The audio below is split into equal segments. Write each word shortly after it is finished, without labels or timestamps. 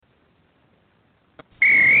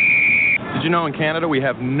Did you know in Canada we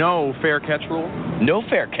have no fair catch rule? No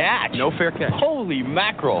fair catch? No fair catch. Holy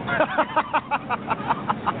mackerel.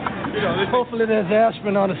 Hopefully there's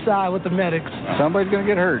aspirin on the side with the medics. Somebody's going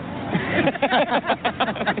to get hurt.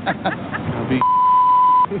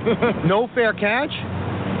 No fair catch?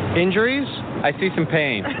 Injuries? I see some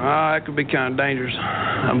pain. That could be kind of dangerous.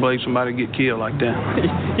 I believe somebody get killed like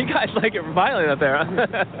that. You guys like it violent out there, huh?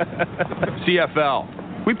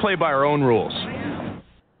 CFL. We play by our own rules.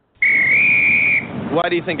 Why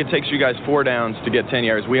do you think it takes you guys 4 downs to get 10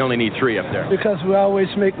 yards? We only need 3 up there. Because we always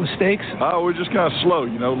make mistakes. We're just kind of slow,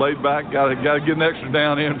 laid back. Got to get an extra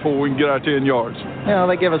down in before we can get our 10 yards.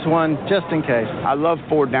 They give us one just in case. I love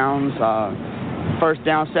 4 downs. First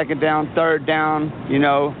down, second down, third down,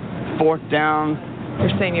 fourth down.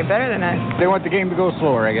 You're saying you're better than us. They want the game to go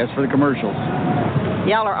slower, I guess, for the commercials.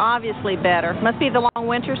 Y'all are obviously better. Must be the long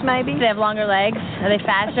winters, maybe? Do they have longer legs? Are they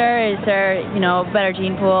faster? Is there, better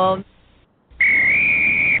gene pool?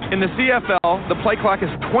 In the CFL, the play clock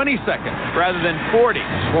is 20 seconds rather than 40.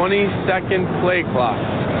 20-second play clock.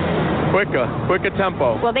 Quicker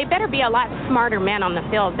tempo. Well, they better be a lot smarter men on the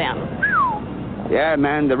field then. Yeah,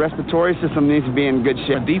 man, the respiratory system needs to be in good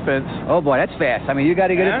shape. Defense. Oh, boy, that's fast. You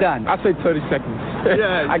got to get it done. I'll say 30 seconds.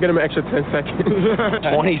 Yeah. I get them an extra 10 seconds.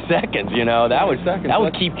 20 seconds, that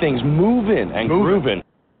would keep things moving and grooving.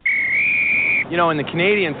 In the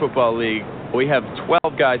Canadian Football League, we have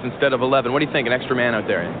 12 guys instead of 11. What do you think, an extra man out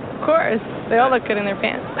there? Of course. They all look good in their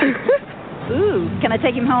pants. Ooh, can I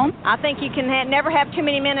take him home? I think you can never have too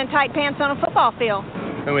many men in tight pants on a football field.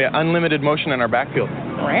 And we have unlimited motion in our backfield.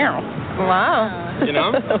 Wow.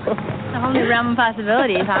 A whole new realm of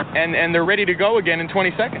possibilities, huh? And they're ready to go again in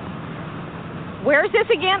 20 seconds. Where is this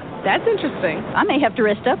again? That's interesting. I may have to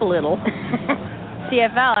rest up a little.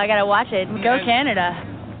 CFL, I got to watch it. Go Canada.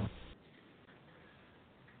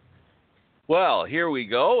 Well, here we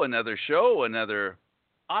go. Another show, another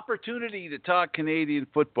opportunity to talk Canadian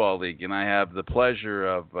Football League. And I have the pleasure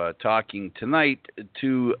of talking tonight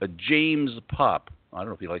to James Popp. I don't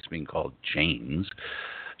know if he likes being called James.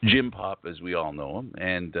 Jim Popp, as we all know him.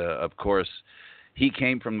 And, of course, he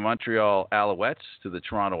came from the Montreal Alouettes to the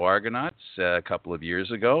Toronto Argonauts a couple of years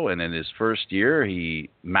ago. And in his first year, he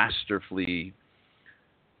masterfully,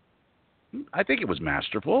 I think it was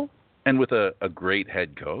masterful, and with a great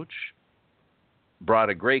head coach, brought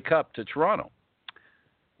a Grey Cup to Toronto.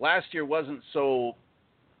 Last year wasn't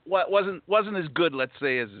as good, let's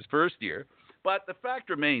say, as his first year. But the fact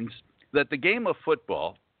remains that the game of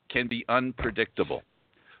football can be unpredictable.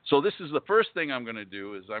 So this is the first thing I'm going to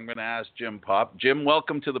do is I'm going to ask Jim Popp. Jim,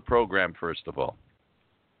 welcome to the program, first of all.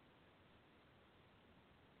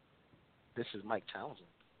 This is Mike Townsend.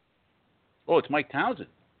 Oh, it's Mike Townsend.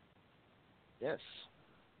 Yes.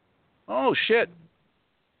 Oh, shit.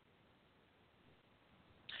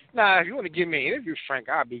 Nah, if you want to give me an interview, Frank,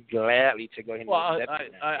 I'll be gladly to go ahead and accept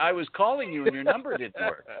it. I was calling you and your number didn't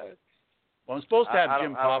work. Well, I'm supposed to have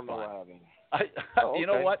Jim Popp on. You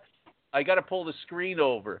know what? I got to pull the screen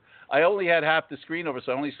over. I only had half the screen over,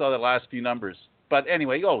 so I only saw the last few numbers. But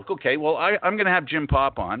anyway, okay. Well, I'm going to have Jim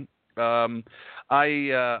Popp on. I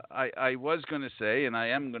was going to say, and I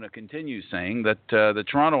am going to continue saying that the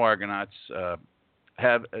Toronto Argonauts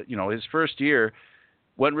have, his first year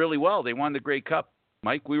went really well. They won the Grey Cup.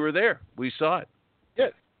 Mike, we were there. We saw it.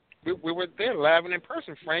 Yeah, we were there live and in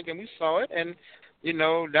person, Frank, and we saw it. And,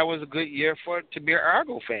 that was a good year to be an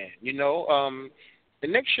Argo fan. The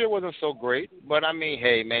next year wasn't so great, but,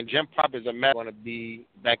 hey, man, Jim Popp is a man going to be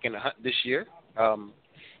back in the hunt this year.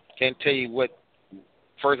 Can't tell you what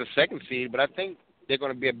first or second seed, but I think they're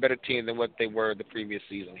going to be a better team than what they were the previous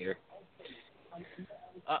season here.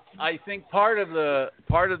 I think part of the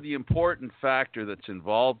important factor that's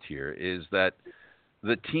involved here is that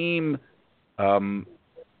the team, I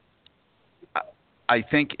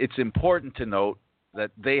think it's important to note that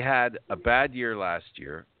they had a bad year last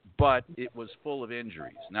year, but it was full of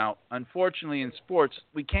injuries. Now, unfortunately in sports,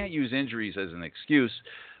 we can't use injuries as an excuse.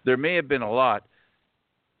 There may have been a lot.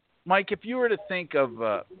 Mike, if you were to think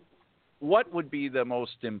of what would be the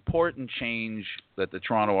most important change that the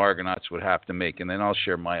Toronto Argonauts would have to make, and then I'll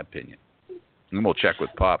share my opinion. And we'll check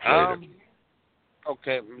with Pop later.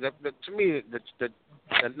 Okay, to me, the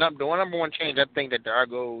number one change I think that the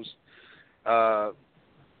Argos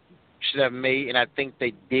should have made, and I think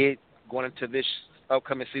they did going into this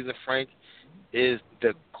upcoming season, Frank, is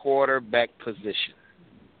the quarterback position.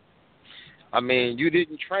 You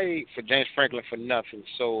didn't trade for James Franklin for nothing,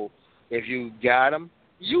 so if you got him,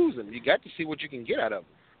 use him. You got to see what you can get out of him.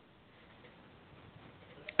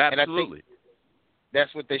 Absolutely. And I think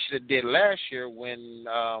that's what they should have did last year when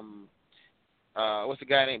what's the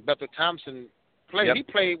guy named Bethel Thompson played. Yep. He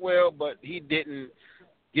played well, but he didn't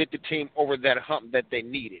get the team over that hump that they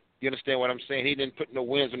needed. You understand what I'm saying? He didn't put no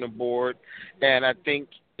wins on the board, and I think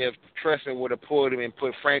if Tressor would have pulled him and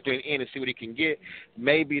put Franklin in and see what he can get,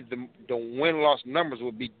 maybe the win-loss numbers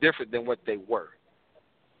would be different than what they were.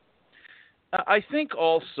 I think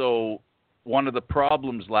also one of the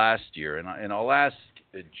problems last year, and I'll ask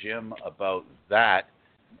Jim about that,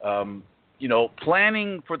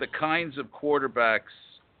 planning for the kinds of quarterbacks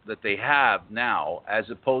that they have now as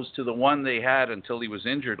opposed to the one they had until he was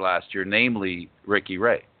injured last year, namely Ricky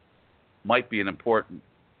Ray, might be an important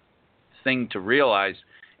thing to realize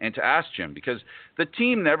and to ask Jim, because the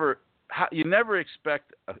team you never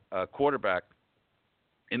expect a quarterback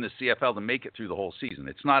in the CFL to make it through the whole season.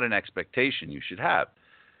 It's not an expectation you should have.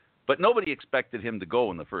 But nobody expected him to go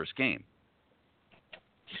in the first game.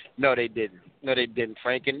 No, they didn't.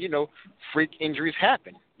 Frank. And, freak injuries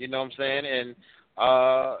happen. You know what I'm saying? And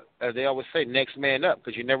as they always say, next man up,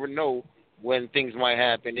 because you never know when things might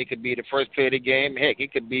happen. It could be the first play of the game. Heck,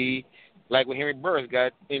 it could be like when Henry Burns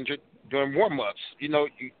got injured during warm-ups.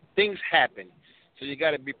 Things happen. So you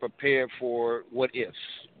got to be prepared for what-ifs.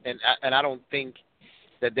 And I don't think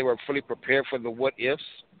that they were fully prepared for the what-ifs.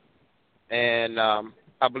 And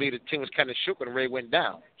I believe the team was kind of shook when Ray went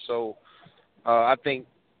down. So I think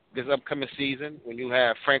this upcoming season, when you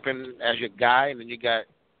have Franklin as your guy, and then you got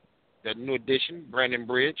the new addition, Brandon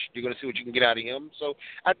Bridge, you're going to see what you can get out of him. So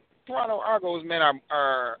Toronto Argos, man,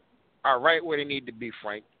 are right where they need to be,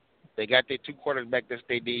 Frank. They got their two quarterbacks that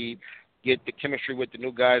they need. Get the chemistry with the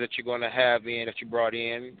new guys that you're going to have that you brought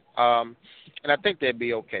in. And I think they'll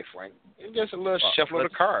be okay, Frank. It's just a little shuffle of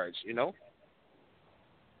the cards,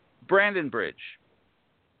 Brandon Bridge.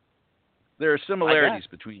 There are similarities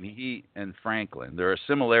between he and Franklin. There are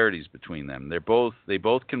similarities between them. They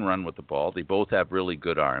both can run with the ball. They both have really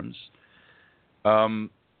good arms.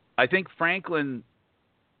 I think Franklin,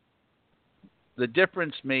 the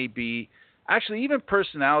difference may be actually even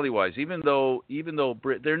personality-wise. Even though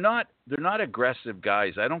they're not aggressive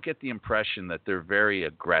guys. I don't get the impression that they're very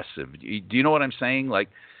aggressive. Do you know what I'm saying? Like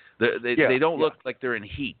they don't look like they're in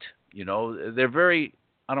heat. They're very.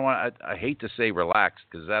 I hate to say relaxed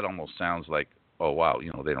because that almost sounds like, oh, wow,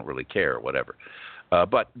 they don't really care or whatever.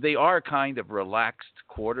 But they are kind of relaxed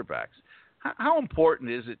quarterbacks. How important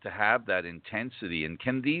is it to have that intensity? And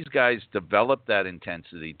can these guys develop that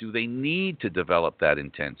intensity? Do they need to develop that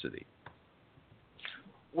intensity?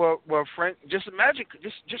 Well, Frank, just imagine,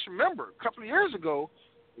 just remember, a couple of years ago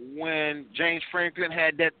when James Franklin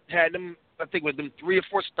had them, I think it was them 3 or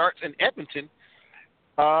 4 starts in Edmonton,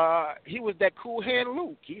 he was that cool hand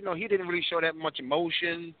Luke. He didn't really show that much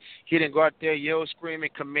emotion. He didn't go out there, yell, scream,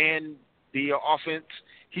 and command the offense.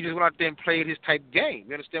 He just went out there and played his type game.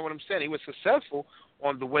 You understand what I'm saying? He was successful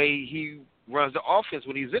on the way he runs the offense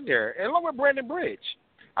when he's in there. And along with Brandon Bridge.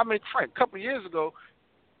 I mean, Frank, a couple of years ago,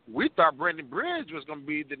 we thought Brandon Bridge was going to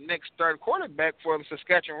be the next starting quarterback for the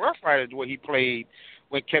Saskatchewan Roughriders the way he played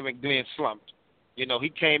when Kevin Glenn slumped. He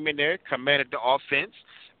came in there, commanded the offense.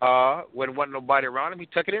 When there wasn't nobody around him, he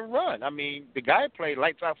took it and run. I mean, the guy played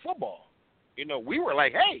lights-out football. We were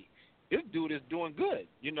like, hey, this dude is doing good.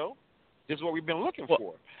 This is what we've been looking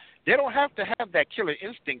for. They don't have to have that killer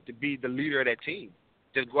instinct to be the leader of that team.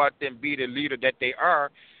 Just go out there and be the leader that they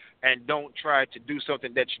are and don't try to do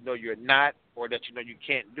something that you're not or that you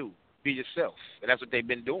can't do. Be yourself. And that's what they've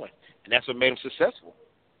been doing. And that's what made them successful.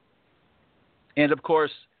 And, of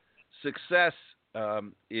course, success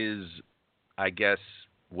is, I guess,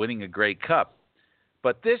 winning a Grey Cup.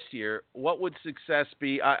 But this year, what would success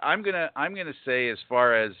be? I'm gonna say, as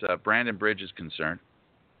far as Brandon Bridge is concerned,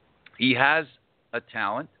 he has a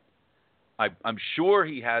talent. I'm sure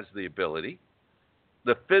he has the ability,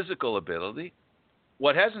 the physical ability.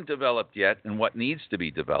 What hasn't developed yet and what needs to be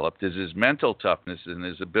developed is his mental toughness and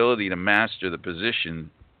his ability to master the position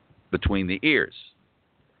between the ears.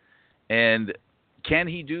 And can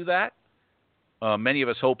he do that? Many of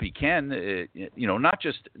us hope he can. Not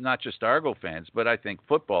just Argo fans, but I think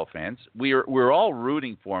football fans. We're all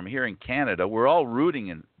rooting for him here in Canada. We're all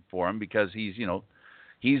rooting for him because he's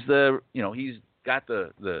got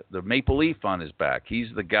the maple leaf on his back. He's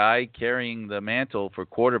the guy carrying the mantle for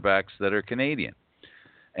quarterbacks that are Canadian,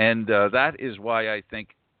 and that is why I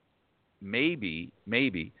think maybe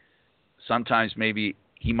sometimes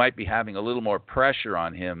he might be having a little more pressure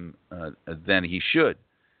on him than he should.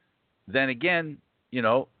 Then again,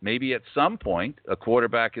 maybe at some point a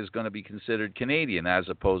quarterback is going to be considered Canadian as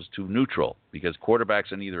opposed to neutral, because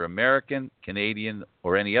quarterbacks are neither American, Canadian,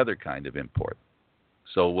 or any other kind of import.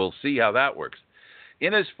 So we'll see how that works.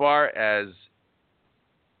 In as far as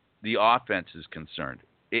the offense is concerned,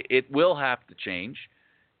 it will have to change.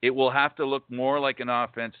 it will have to look more like an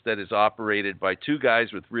offense that is operated by two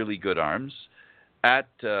guys with really good arms. At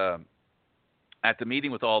the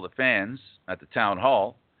meeting with all the fans at the town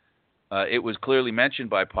hall, it was clearly mentioned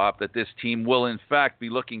by Pop that this team will, in fact, be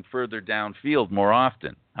looking further downfield more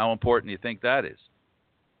often. How important do you think that is?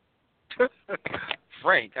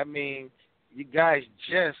 Frank, I mean, you guys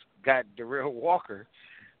just got Darrell Walker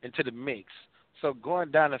into the mix. So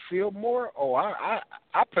going down the field more,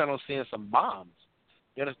 I plan on seeing some bombs.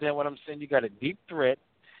 You understand what I'm saying? You got a deep threat,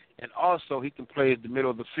 and also he can play the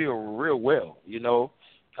middle of the field real well, you know.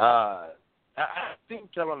 I think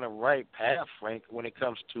y'all on the right path, Frank, when it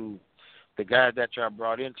comes to the guys that y'all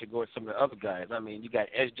brought in to go with some of the other guys. I mean, you got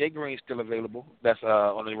S.J. Green still available. That's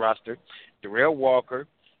on the roster. Darrell Walker,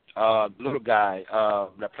 little guy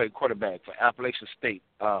that played quarterback for Appalachian State.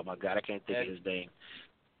 Oh, my God, I can't think of his name.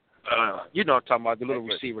 You know what I'm talking about, the little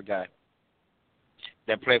receiver guy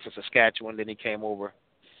that played for Saskatchewan. Then he came over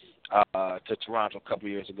to Toronto a couple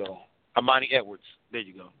years ago. Amani Edwards. There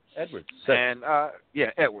you go. Edwards. And,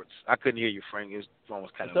 Edwards. I couldn't hear you, Frank. His phone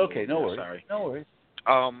was kind of okay. No worries. Sorry. No worries.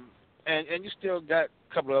 And you still got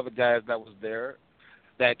a couple of other guys that was there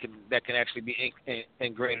that can actually be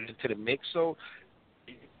integrated into the mix. So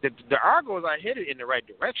the Argos are headed in the right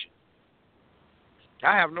direction.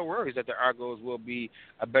 I have no worries that the Argos will be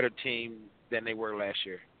a better team than they were last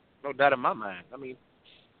year. No doubt in my mind. I mean,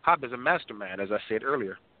 Pop is a mastermind, as I said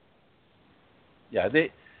earlier. Yeah,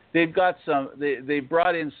 they've got some. They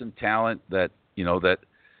brought in some talent that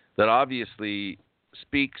obviously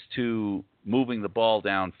speaks to moving the ball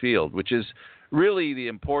downfield, which is really the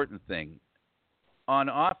important thing. On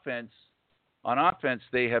offense,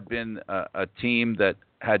 they have been a team that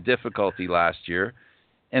had difficulty last year,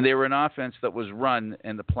 and they were an offense that was run,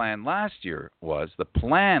 and the plan last year was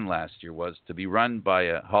to be run by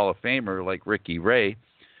a Hall of Famer like Ricky Ray,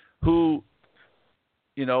 who,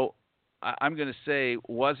 I'm going to say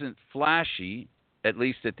wasn't flashy, at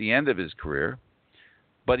least at the end of his career,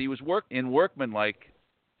 but he was workmanlike.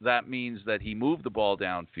 That means that he moved the ball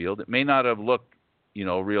downfield. It may not have looked,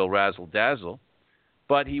 real razzle-dazzle,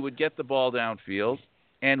 but he would get the ball downfield,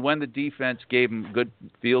 and when the defense gave him good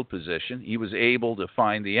field position, he was able to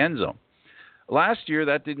find the end zone. Last year,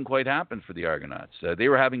 that didn't quite happen for the Argonauts. They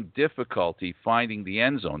were having difficulty finding the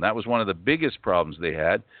end zone. That was one of the biggest problems they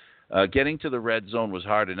had. Getting to the red zone was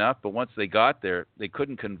hard enough, but once they got there, they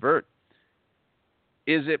couldn't convert.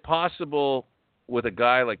 Is it possible with a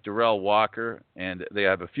guy like Darrell Walker, and they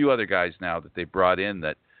have a few other guys now that they brought in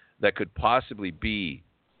that could possibly be,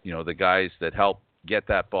 the guys that help get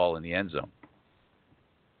that ball in the end zone?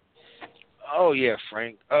 Oh yeah,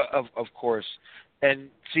 Frank. Of course. And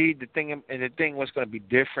see, the thing what's going to be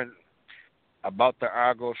different about the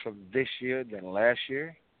Argos from this year than last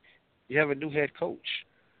year, you have a new head coach.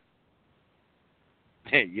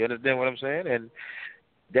 Hey, you understand what I'm saying? And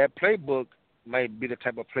that playbook might be the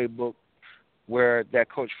type of playbook where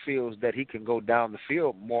that coach feels that he can go down the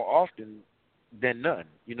field more often than none.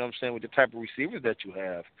 You know what I'm saying? With the type of receivers that you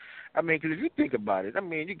have. I mean, because if you think about it, I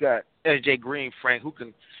mean, you got S.J. Green, Frank, who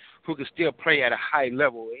can still play at a high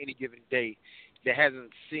level any given day. That hasn't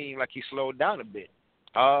seemed like he slowed down a bit.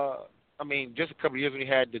 I mean, just a couple of years when he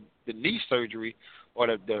had the knee surgery or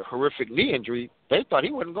the horrific knee injury, they thought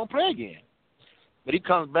he wasn't going to play again. But he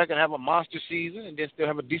comes back and have a monster season and then still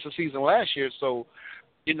have a decent season last year. So,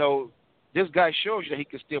 this guy shows you that he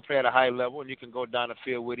can still play at a high level and you can go down the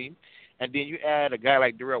field with him. And then you add a guy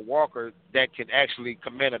like Darrell Walker that can actually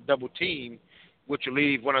command a double team, which will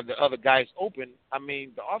leave one of the other guys open. I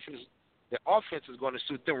mean, the offense is going to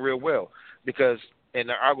suit them real well because in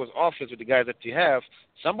the Argos offense with the guys that you have,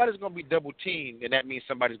 somebody's going to be double teamed, and that means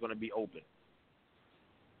somebody's going to be open.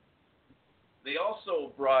 They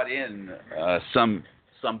also brought in some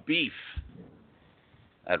beef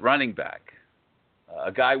at running back.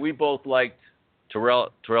 A guy we both liked,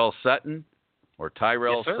 Tyrell Sutton, or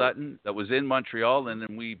Tyrell Sutton, that was in Montreal, and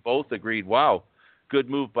then we both agreed, wow, good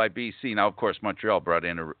move by BC. Now, of course, Montreal brought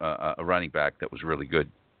in a running back that was really good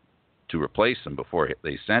to replace him before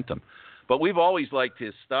they sent him. But we've always liked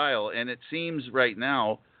his style, and it seems right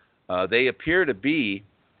now they appear to be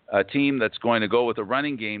a team that's going to go with a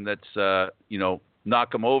running game that's,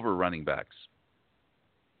 knock them over running backs.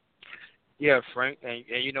 Yeah, Frank, and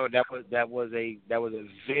that was a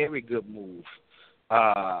very good move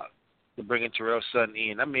to bring in Tyrell Sutton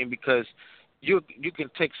in. I mean, because you can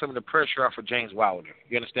take some of the pressure off of James Wilder.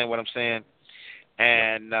 You understand what I'm saying?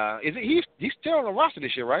 And he's still on the roster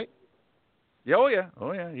this year, right? Oh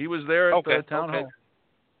yeah. He was there at the town hall.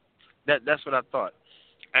 That's what I thought.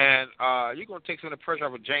 And you're going to take some of the pressure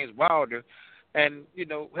off of James Wilder, and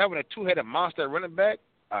having a two-headed monster at running back,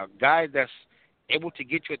 a guy that's able to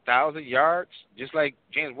get you 1,000 yards, just like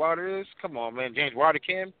James Wilder is. Come on, man. James Wilder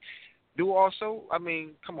can do also. I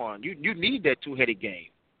mean, come on. You need that two-headed game.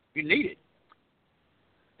 You need it.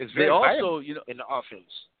 It's very vital in the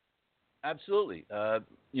offense. Absolutely.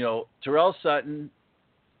 Terrell Sutton,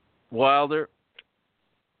 Wilder,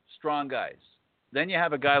 strong guys. Then you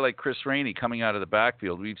have a guy like Chris Rainey coming out of the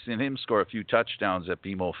backfield. We've seen him score a few touchdowns at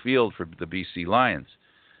BMO Field for the BC Lions.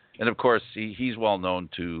 And, of course, he's well known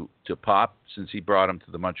to Popp since he brought him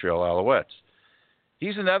to the Montreal Alouettes.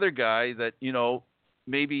 He's another guy that,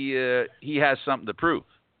 maybe he has something to prove.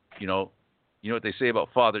 You know what they say about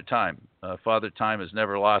Father Time. Father Time has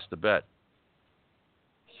never lost a bet.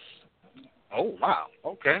 Oh, wow.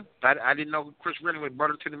 Okay. I didn't know Chris Rainey was brought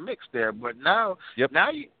into the mix there, but now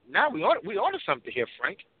we order something here,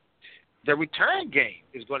 Frank. The return game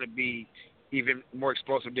is going to be even more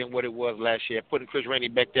explosive than what it was last year, putting Chris Rainey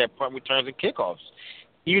back there at punt returns and kickoffs.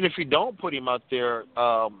 Even if you don't put him out there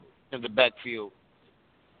in the backfield,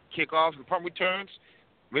 kickoffs and punt returns,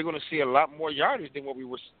 we're going to see a lot more yardage than what we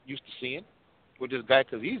were used to seeing with this guy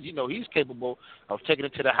because he's capable of taking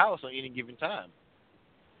it to the house on any given time.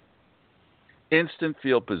 Instant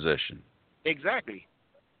field position. Exactly.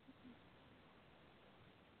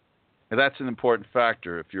 And that's an important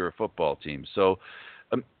factor if you're a football team. So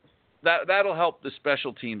that'll help the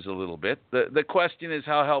special teams a little bit. The question is,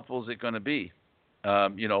 how helpful is it going to be?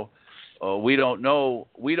 We don't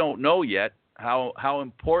know yet how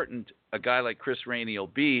important a guy like Chris Rainey will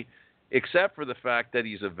be, except for the fact that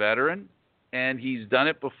he's a veteran and he's done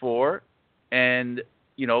it before. And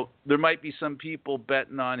there might be some people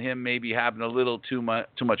betting on him maybe having a little too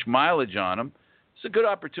much mileage on him. It's a good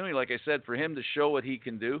opportunity, like I said, for him to show what he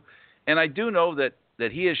can do. And I do know that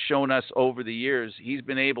he has shown us over the years he's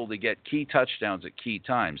been able to get key touchdowns at key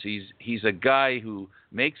times. He's a guy who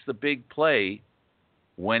makes the big play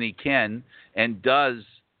when he can and does,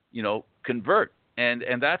 convert. And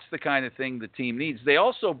that's the kind of thing the team needs. They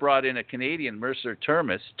also brought in a Canadian, Mercer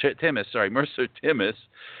Timmis.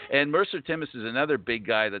 And Mercer Timmis is another big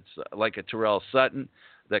guy that's like a Terrell Sutton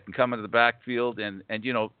that can come into the backfield. And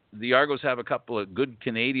the Argos have a couple of good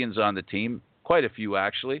Canadians on the team, quite a few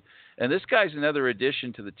actually. And this guy's another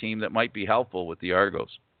addition to the team that might be helpful with the Argos.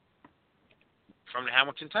 From the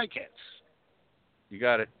Hamilton Ticats. You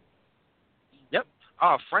got it. Yep.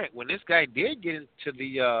 Oh, Frank, when this guy did get into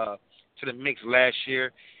the mix last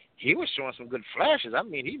year, he was showing some good flashes. I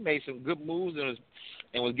mean, he made some good moves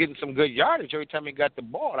and was getting some good yardage every time he got the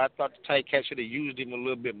ball. I thought the Ticats should have used him a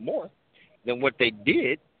little bit more than what they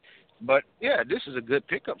did. But, yeah, this is a good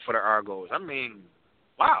pickup for the Argos. I mean,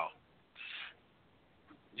 wow.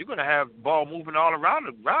 You're going to have ball moving all around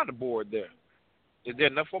the board there. Is there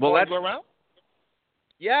enough football to go around?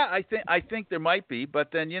 Yeah, I think there might be,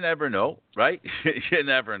 but then you never know, right? You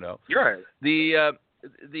never know. You're right.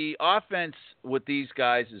 The offense with these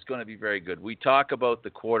guys is going to be very good. We talk about the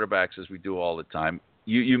quarterbacks as we do all the time.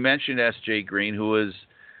 You mentioned S.J. Green, who is,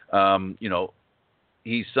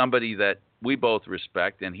 he's somebody that we both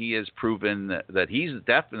respect, and he has proven that he's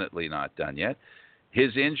definitely not done yet.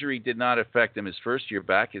 His injury did not affect him his first year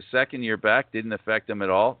back. His second year back didn't affect him at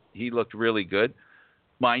all. He looked really good.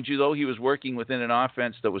 Mind you, though, he was working within an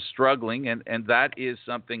offense that was struggling, and that is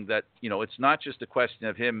something that, it's not just a question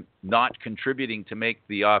of him not contributing to make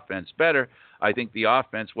the offense better. I think the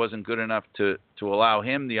offense wasn't good enough to allow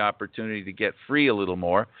him the opportunity to get free a little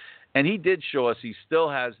more. And he did show us he still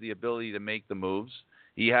has the ability to make the moves.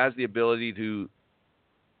 He has the ability to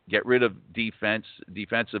get rid of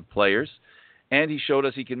defensive players. And he showed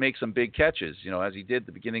us he can make some big catches, as he did at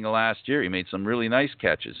the beginning of last year. He made some really nice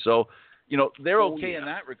catches. So, they're okay in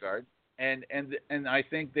that regard, and I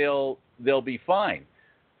think they'll be fine.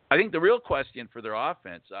 I think the real question for their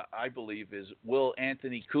offense, I believe, is will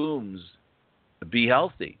Anthony Coombs be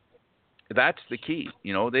healthy? That's the key.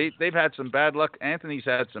 They've had some bad luck. Anthony's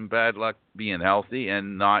had some bad luck being healthy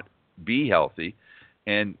and not be healthy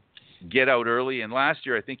and get out early. And last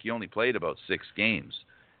year, I think he only played about 6 games,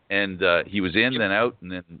 and he was in, then out, and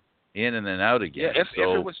then in and then out again. Yeah, if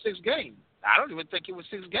it was 6 games. I don't even think it was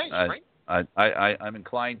 6 games, right? I'm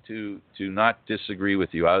inclined to not disagree with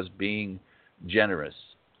you. I was being generous.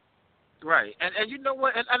 Right. And you know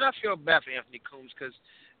what? And I feel bad for Anthony Coombs because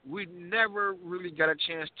we never really got a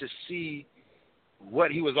chance to see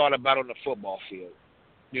what he was all about on the football field.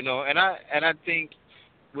 And I think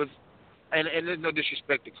and there's no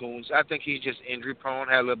disrespect to Coombs. I think he's just injury prone,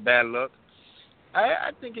 had a little bad luck.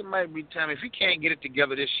 I think it might be time. If he can't get it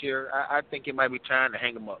together this year, I think it might be time to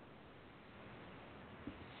hang him up.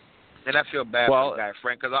 And I feel bad for the guy,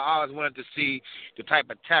 Frank, because I always wanted to see the type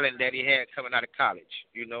of talent that he had coming out of college.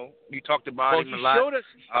 You know, you talked about him a lot. He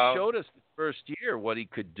showed us the first year what he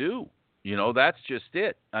could do. You know, that's just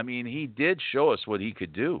it. I mean, he did show us what he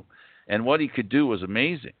could do, and what he could do was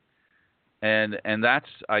amazing. And that's,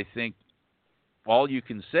 I think, all you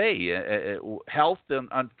can say. Health,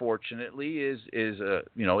 unfortunately, is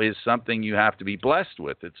something you have to be blessed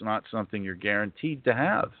with. It's not something you're guaranteed to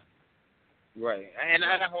have. Right, and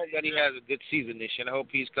I hope that he has a good season this year. And I hope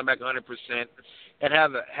he's come back 100% and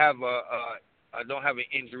don't have an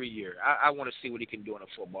injury year. I want to see what he can do on a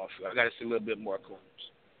football field. I got to see a little bit more Combs.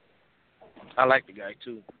 I like the guy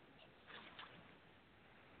too.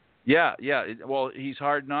 Yeah. Well, he's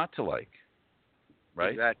hard not to like,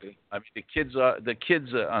 right? Exactly. I mean, the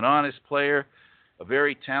kid's an honest player, a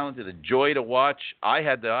very talented, a joy to watch. I've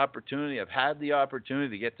had the opportunity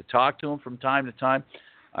to get to talk to him from time to time.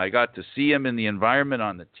 I got to see him in the environment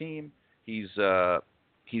on the team. He's a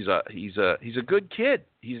good kid.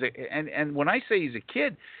 And when I say he's a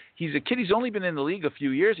kid. He's only been in the league a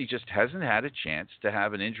few years. He just hasn't had a chance to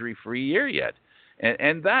have an injury-free year yet,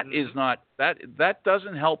 and that is not that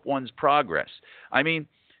doesn't help one's progress. I mean,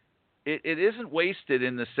 it isn't wasted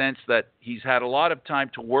in the sense that he's had a lot of time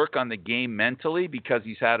to work on the game mentally because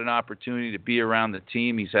he's had an opportunity to be around the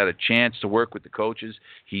team. He's had a chance to work with the coaches.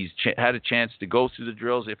 He's had a chance to go through the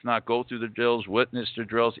drills, if not go through the drills, witness the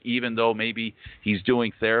drills, even though maybe he's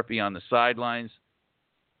doing therapy on the sidelines.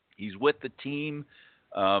 He's with the team.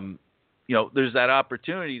 There's that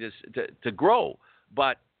opportunity to grow.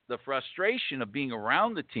 But the frustration of being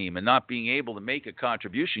around the team and not being able to make a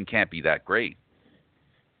contribution can't be that great.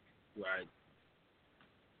 Right.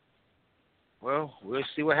 Well, we'll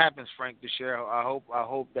see what happens, Frank, this year. I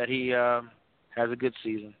hope that he has a good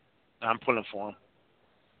season. I'm pulling for him.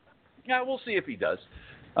 Yeah, we'll see if he does.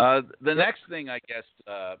 The next thing, I guess,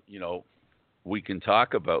 we can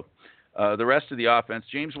talk about the rest of the offense.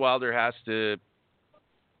 James Wilder has to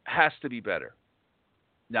be better.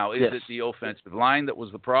 Now, is it the offensive line that was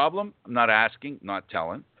the problem? I'm not asking, not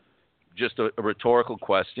telling. Just a rhetorical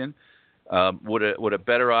question. Would a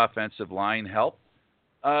better offensive line help?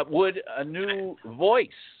 Would a new voice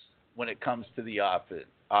when it comes to the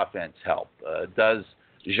offense help? Does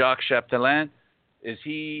Jacques Chapdelaine, is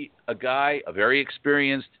he a very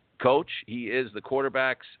experienced coach? He is the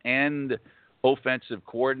quarterbacks and offensive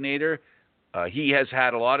coordinator. He has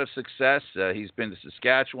had a lot of success. He's been to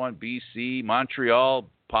Saskatchewan, BC, Montreal.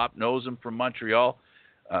 Pop knows him from Montreal.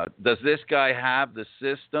 Does this guy have the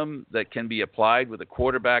system that can be applied with a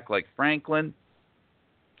quarterback like Franklin?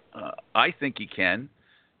 I think he can,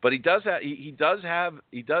 but he does have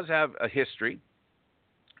a history.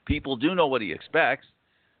 People do know what he expects,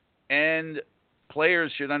 and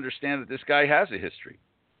players should understand that this guy has a history.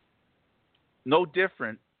 No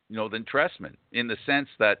different, than Trestman in the sense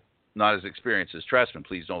that not as experienced as Trestman.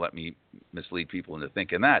 Please don't let me mislead people into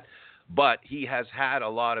thinking that, but he has had a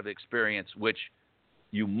lot of experience, which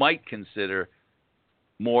you might consider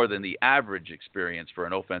more than the average experience for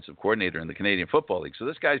an offensive coordinator in the Canadian Football League. So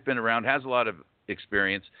this guy's been around, has a lot of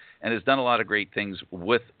experience, and has done a lot of great things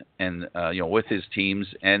with his teams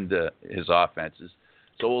and his offenses.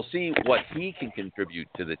 So we'll see what he can contribute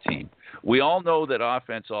to the team. We all know that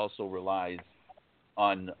offense also relies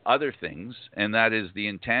on other things, and that is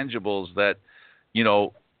the intangibles that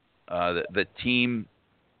the team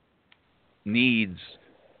needs,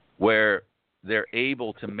 where they're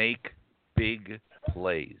able to make big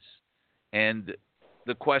plays. And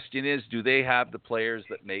the question is, do they have the players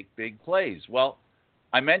that make big plays? Well,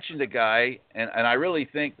 I mentioned a guy, and I really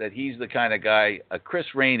think that he's the kind of guy, Chris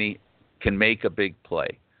Rainey can make a big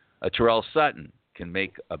play. Terrell Sutton can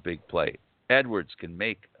make a big play.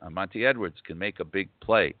 Monty Edwards can make a big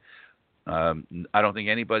play. I don't think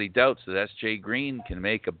anybody doubts that S.J. Green can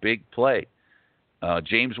make a big play.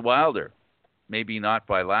 James Wilder, maybe not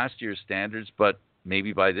by last year's standards, but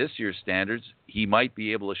maybe by this year's standards, he might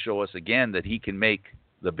be able to show us again that he can make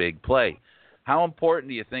the big play. How important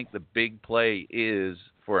do you think the big play is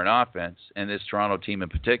for an offense and this Toronto team in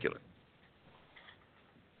particular?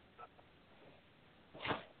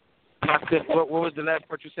 What was the last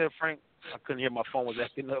part you said, Frank? I couldn't hear. My phone was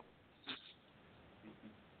acting up.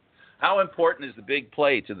 How important is the big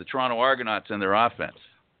play to the Toronto Argonauts and their offense?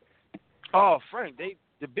 Oh, Frank,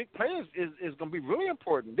 the big play is going to be really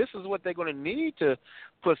important. This is what they're going to need to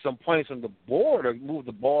put some points on the board or move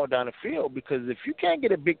the ball down the field, because if you can't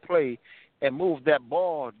get a big play and move that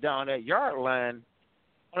ball down that yard line,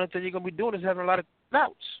 only thing you're going to be doing is having a lot of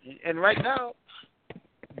outs. And right now,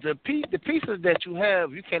 the pieces that you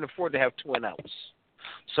have, you can't afford to have 2 and outs.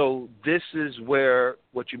 So this is where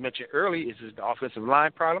what you mentioned earlier is the offensive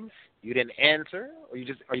line problem. You didn't answer, or you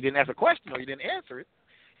didn't ask a question, or you didn't answer it.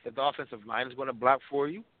 If the offensive line is going to block for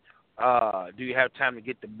you, do you have time to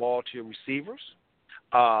get the ball to your receivers?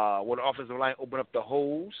 Will the offensive line open up the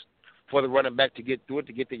holes for the running back to get through it,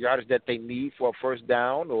 to get the yardage that they need for a first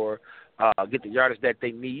down, or get the yardage that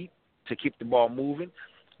they need to keep the ball moving?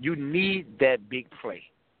 You need that big play,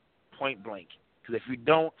 point blank. Because if you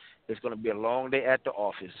don't, it's going to be a long day at the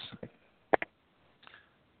office.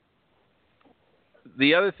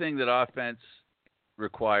 The other thing that offense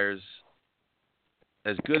requires,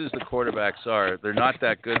 as good as the quarterbacks are, they're not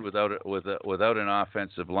that good without an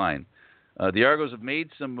offensive line. The Argos have made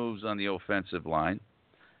some moves on the offensive line,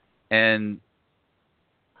 and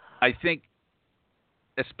I think,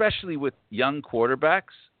 especially with young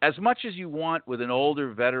quarterbacks, as much as you want with an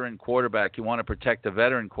older veteran quarterback, you want to protect a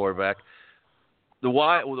veteran quarterback. The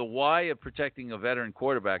why of protecting a veteran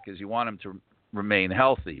quarterback is you want him to remain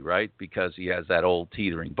healthy, right? Because he has that old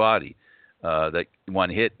teetering body, that one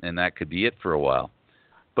hit and that could be it for a while.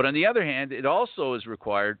 But on the other hand, it also is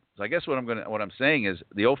required. So I guess what I'm saying is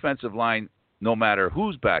the offensive line, no matter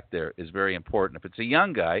who's back there, is very important. If it's a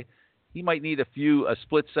young guy, he might need a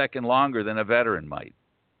split second longer than a veteran might.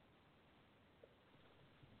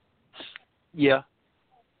 Yeah.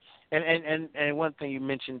 And one thing you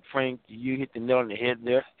mentioned, Frank, you hit the nail on the head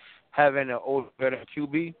there. Having an old veteran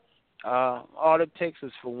QB, all it takes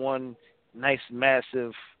is for one nice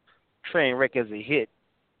massive train wreck as a hit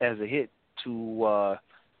to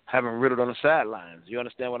have him riddled on the sidelines. You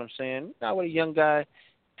understand what I'm saying? Now with a young guy,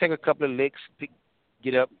 take a couple of licks,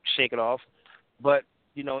 get up, shake it off. But,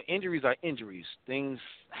 injuries are injuries. Things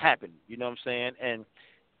happen, you know what I'm saying? And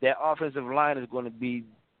that offensive line is going to be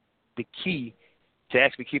the key to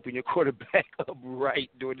actually keeping your quarterback upright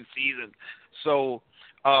during the season. So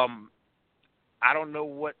I don't know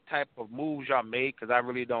what type of moves y'all made because I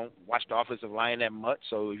really don't watch the offensive line that much.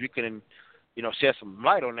 So if you can, shed some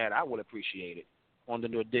light on that, I would appreciate it, on the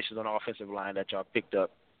new additions on the offensive line that y'all picked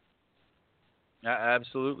up.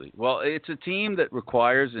 Absolutely. Well, it's a team that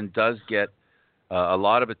requires and does get a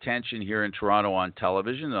lot of attention here in Toronto on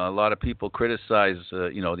television. A lot of people criticize,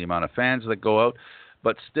 the amount of fans that go out.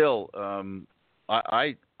 But still,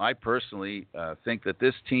 I personally think that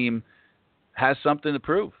this team has something to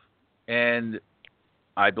prove, and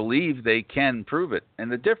I believe they can prove it.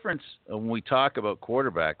 And the difference when we talk about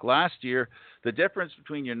quarterback, last year, the difference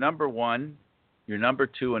between your number one, your number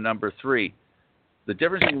two, and number three, the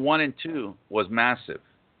difference in 1 and 2 was massive.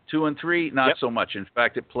 2 and 3, not so much. In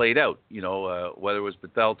fact, it played out. Whether it was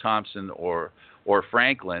Bethel Thompson or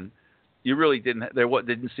Franklin, you really didn't. There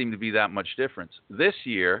didn't seem to be that much difference. This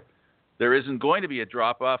year, there isn't going to be a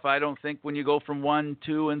drop-off, I don't think, when you go from 1,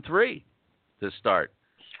 2, and 3 to start.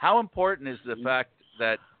 How important is the fact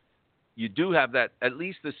that you do have that, at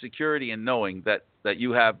least the security in knowing that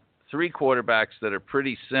you have 3 quarterbacks that are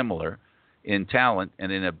pretty similar in talent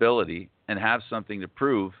and in ability and have something to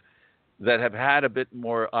prove, that have had a bit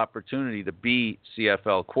more opportunity to be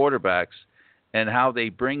CFL quarterbacks, and how they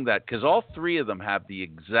bring that, because all 3 of them have the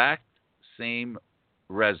exact same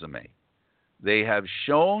resume. They have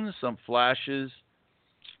shown some flashes,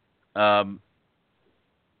 of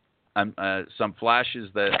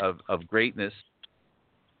greatness,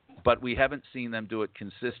 but we haven't seen them do it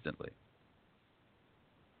consistently.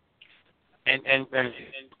 And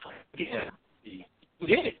yeah, you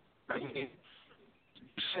did it. I mean, you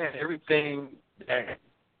said everything that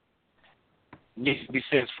needs to be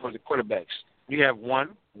said for the quarterbacks. You have 1,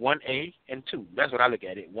 1A, and 2. That's what I look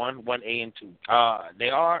at it. 1, 1A, and 2. They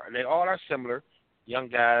all are similar. Young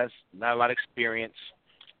guys, not a lot of experience,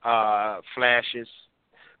 flashes.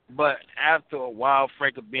 But after a while,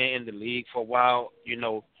 Frank being in the league for a while,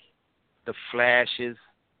 the flashes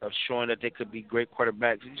of showing that they could be great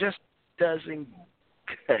quarterbacks just doesn't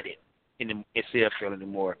cut it in CFL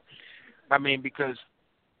anymore. I mean, because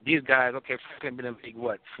these guys, Franklin been in the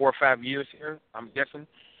league, 4 or 5 years here, I'm guessing.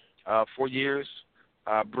 4 years.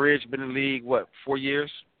 Bridge been in the league, 4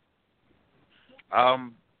 years?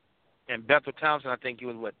 And Bethel Thompson, I think he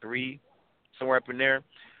was, 3, somewhere up in there.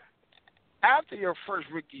 After your first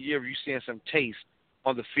rookie year, you seeing some taste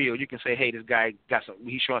on the field, you can say, hey, this guy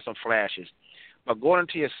he's showing some flashes. But going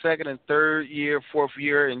into your second and third year, fourth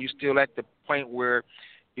year, and you're still at the point where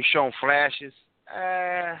you're showing flashes,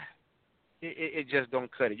 it just don't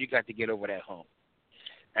cut it. You got to get over that hump.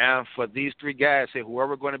 And for these 3 guys, say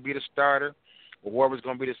whoever's going to be the starter or whoever's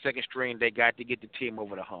going to be the second string, they got to get the team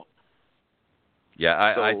over the hump. Yeah,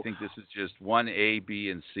 I think this is just 1A, B,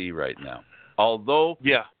 and C right now. Although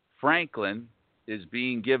Franklin is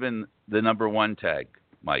being given the number 1 tag,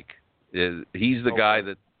 Mike. He's the guy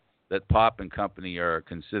that Popp and company are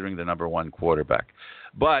considering the number one quarterback.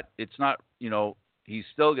 But it's not, he's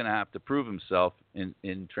still going to have to prove himself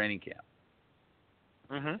in training camp.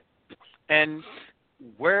 Mm-hmm. And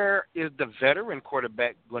where is the veteran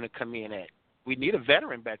quarterback going to come in at? We need a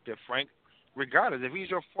veteran back there, Frank. Regardless, if he's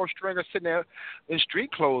your fourth stringer sitting there in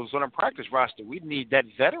street clothes on a practice roster, we need that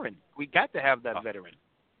veteran. We got to have that veteran.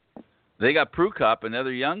 They got Prukop,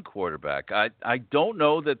 another young quarterback. I don't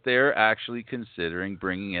know that they're actually considering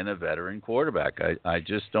bringing in a veteran quarterback. I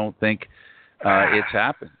just don't think it's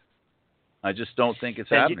happened. I just don't think it's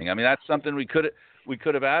happening. I mean, that's something we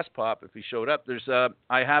could have asked Popp if he showed up.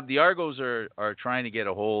 The Argos are trying to get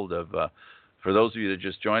a hold of. For those of you that are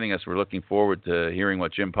just joining us, we're looking forward to hearing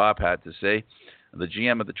what Jim Popp had to say. The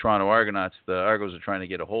GM of the Toronto Argonauts, the Argos are trying to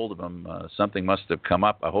get a hold of him. Something must have come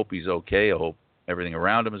up. I hope he's okay. I hope everything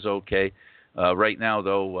around him is okay. Right now,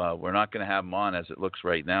 though, we're not going to have him on as it looks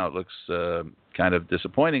right now. It looks kind of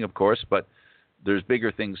disappointing, of course, but there's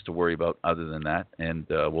bigger things to worry about other than that, and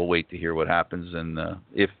we'll wait to hear what happens. And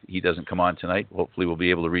if he doesn't come on tonight, hopefully we'll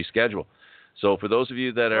be able to reschedule. So for those of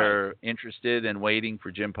you that are interested and waiting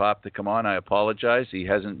for Jim Popp to come on, I apologize. He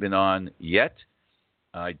hasn't been on yet.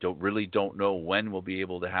 I don't know when we'll be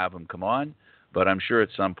able to have him come on, but I'm sure at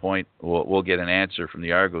some point we'll get an answer from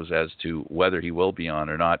the Argos as to whether he will be on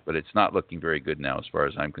or not, but it's not looking very good now as far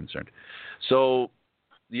as I'm concerned. So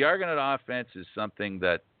the Argonaut offense is something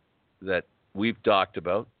that we've talked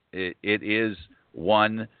about. It is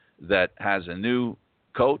one that has a new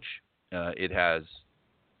coach. It has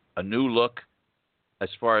a new look as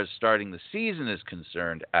far as starting the season is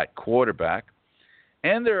concerned at quarterback.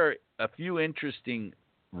 And there are a few interesting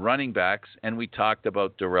running backs, and we talked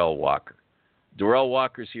about Darrell Walker. Darrell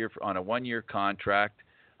Walker's here on a one-year contract.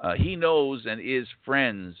 He knows and is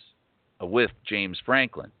friends with James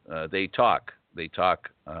Franklin. They talk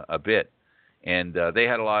a bit, and they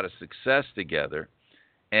had a lot of success together.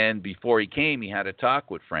 And before he came, he had a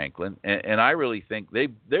talk with Franklin, and I really think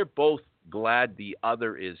they're both glad the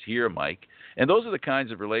other is here, Mike. And those are the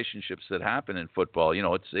kinds of relationships that happen in football.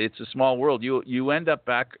 It's a small world. You end up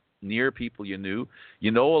back near people you knew.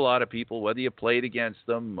 You know a lot of people, whether you played against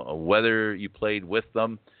them, whether you played with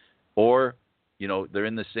them, or they're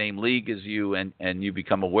in the same league as you, and you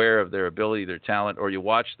become aware of their ability, their talent, or you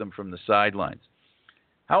watch them from the sidelines.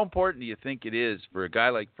 How important do you think it is for a guy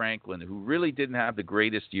like Franklin, who really didn't have the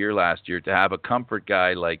greatest year last year, to have a comfort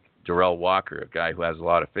guy like Darrell Walker, a guy who has a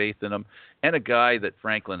lot of faith in him, and a guy that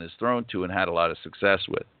Franklin has thrown to and had a lot of success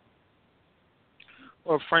with?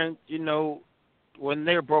 Well, Frank, when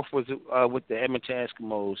they were both with the Edmonton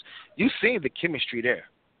Eskimos, you see the chemistry there.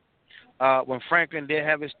 When Franklin did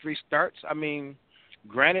have his 3 starts, I mean,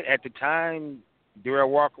 granted, at the time, Darrell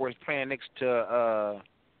Walker was playing next to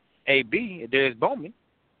AB, Darius Bowman,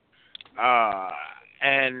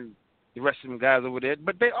 and the rest of them guys over there,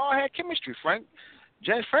 but they all had chemistry, Frank.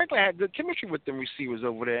 James Franklin had good chemistry with them receivers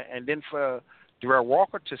over there, and then for Darrell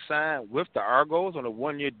Walker to sign with the Argos on a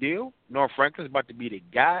 1-year deal, Norm Franklin's about to be the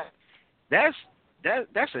guy. That's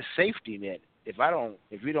a safety net. If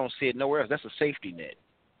we don't see it nowhere else, that's a safety net,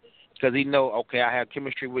 because he know, okay, I have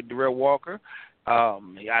chemistry with Darrell Walker.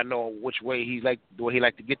 I know which way he like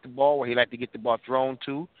to get the ball, where he like to get the ball thrown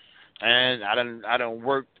to, and I done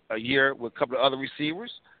worked a year with a couple of other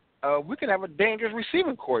receivers. We can have a dangerous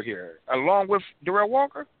receiving core here, along with Darrell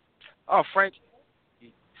Walker. Oh, Frank,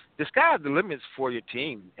 the sky's the limits for your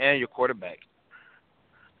team and your quarterback.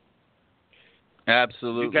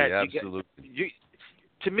 Absolutely.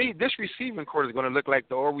 To me, this receiving core is going to look like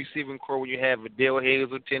the old receiving core when you have Adele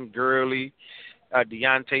Hazelton, Gurley,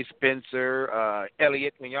 Deontay Spencer,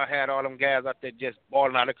 Elliott, when y'all had all them guys out there just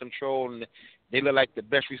balling out of control, and they look like the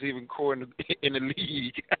best receiving core in the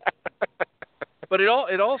league. But it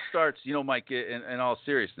all starts, Mike, in all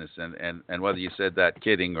seriousness, and whether you said that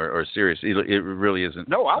kidding or serious, it really isn't.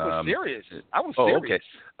 No, I was serious. Serious. Okay.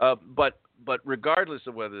 But regardless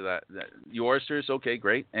of whether that you are serious, okay,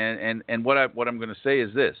 great. And what I'm going to say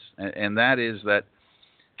is this, and that is that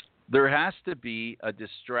there has to be a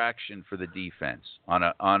distraction for the defense on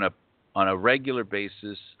a regular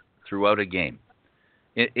basis throughout a game.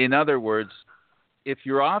 In other words, if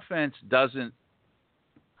your offense doesn't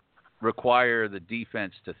require the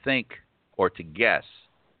defense to think or to guess,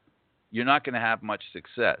 you're not going to have much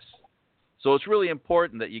success. So it's really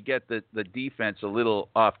important that you get the defense a little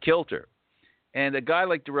off kilter. And a guy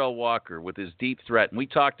like Darrell Walker with his deep threat, and we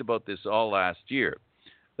talked about this all last year,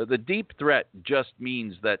 the deep threat just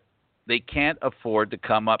means that they can't afford to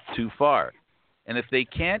come up too far. And if they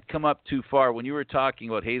can't come up too far, when you were talking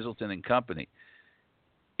about Hazelton and company,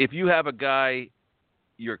 if you have a guy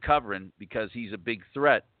you're covering because he's a big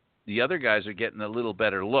threat, the other guys are getting a little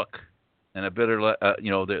better look and a better,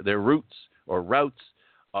 their routes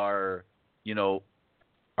are,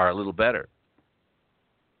 are a little better.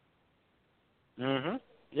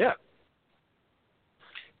 Yeah.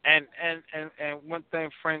 And one thing,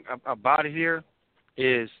 Frank, about it here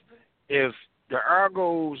is if the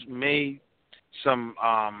Argos made some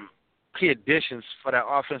key additions for that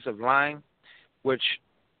offensive line, which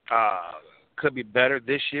could be better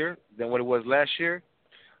this year than what it was last year,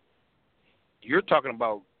 you're talking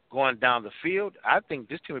about going down the field. I think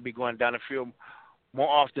this team would be going down the field more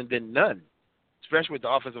often than none, especially with the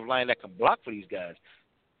offensive line that can block for these guys.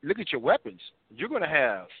 Look at your weapons. You're going to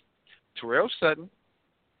have Terrell Sutton,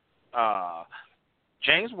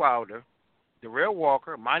 James Wilder, Darrell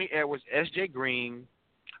Walker, Monty Edwards, S.J. Green.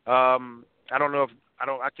 I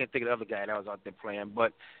can't think of the other guy that was out there playing.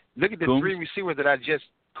 But look at the Coombs. three receivers that I just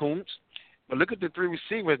Coombs. But look at the three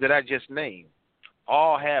receivers that I just named.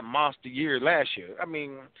 All had monster year last year. I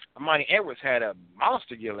mean, Monty Edwards had a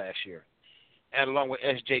monster year last year, and along with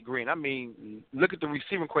S.J. Green. I mean, look at the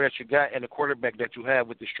receiving core that you got and the quarterback that you have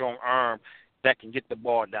with the strong arm that can get the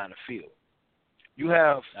ball down the field. You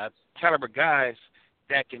have caliber guys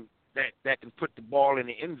that can put the ball in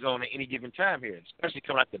the end zone at any given time here, especially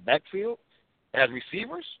coming out the backfield as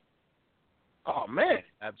receivers. Oh, man.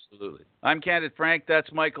 Absolutely. I'm Candid Frank. That's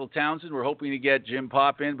Michael Townsend. We're hoping to get Jim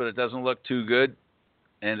Popp in, but it doesn't look too good.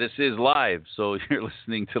 And this is live, so you're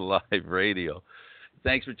listening to live radio.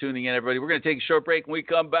 Thanks for tuning in, everybody. We're going to take a short break. When we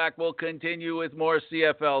come back, we'll continue with more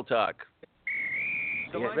CFL talk.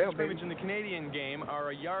 The lines of scrimmage in the Canadian game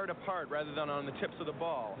are a yard apart rather than on the tips of the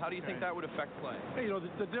ball. How do you think that would affect play? Hey,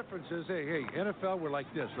 the difference is, hey, NFL, we're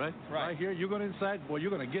like this, right? Right here, you're going inside, boy,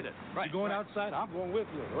 you're going to get it. Right. You're going outside, I'm going with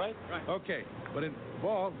you, right? Right. Okay, but in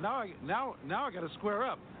ball, now I got to square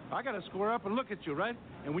up. I got to square up and look at you, right?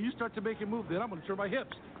 And when you start to make a move, then I'm going to turn my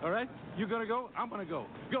hips, all right? You're going to go, I'm going to go.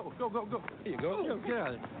 Go, go, go, go. There you go. Yo, get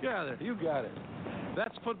out of there. Get out of there. You got it.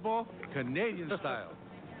 That's football, Canadian style.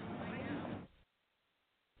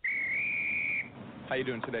 How you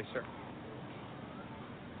doing today, sir?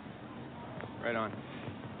 Right on.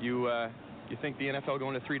 You think the NFL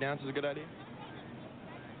going to 3 downs is a good idea?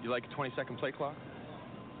 You like a 20-second play clock?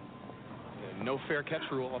 No fair catch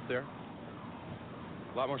rule up there.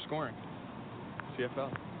 A lot more scoring.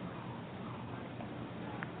 CFL.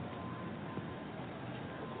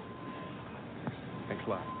 Thanks a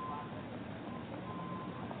lot.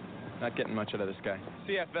 Not getting much out of this guy.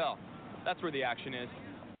 CFL. That's where the action is.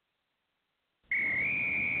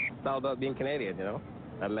 It's all about being Canadian,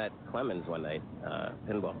 I met Clemens one night,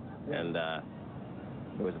 pinball, and there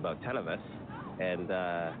was about 10 of us, and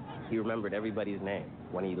he remembered everybody's name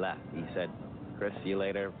when he left. He said, Chris, see you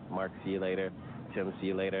later, Mark, see you later, Tim, see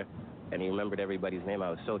you later, and he remembered everybody's name.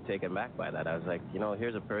 I was so taken back by that. I was like,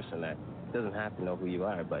 here's a person that doesn't have to know who you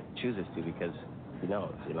are, but chooses to because he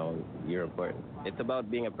knows, you're important. It's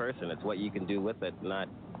about being a person. It's what you can do with it, not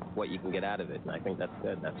what you can get out of it, and I think that's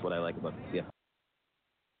good. That's what I like about the CFL.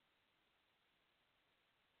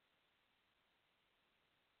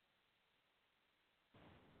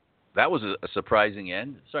 That was a surprising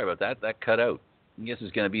end. Sorry about that. That cut out. I guess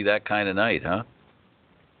it's going to be that kind of night, huh?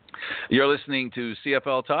 You're listening to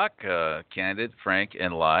CFL Talk, Candid, Frank,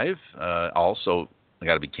 and Live. Also, I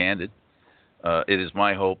got to be candid. It is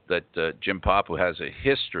my hope that Jim Popp, who has a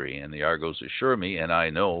history, and the Argos assure me, and I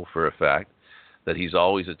know for a fact, that he's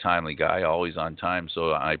always a timely guy, always on time.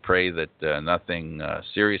 So I pray that nothing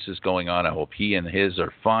serious is going on. I hope he and his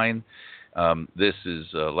are fine. This is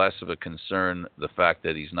less of a concern, the fact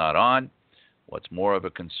that he's not on. What's more of a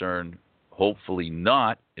concern, hopefully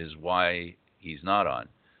not, is why he's not on.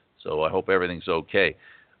 So I hope everything's okay.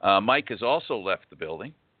 Mike has also left the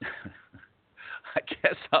building. I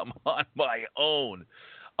guess I'm on my own.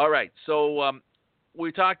 All right, so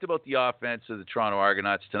we talked about the offense of the Toronto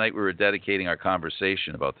Argonauts. Tonight we were dedicating our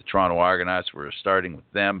conversation about the Toronto Argonauts. We're starting with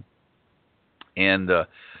them. And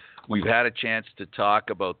we've had a chance to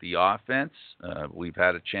talk about the offense. We've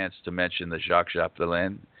had a chance to mention that Jacques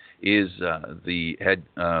Chapdelaine is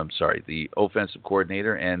the offensive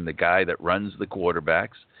coordinator and the guy that runs the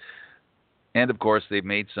quarterbacks. And of course, they've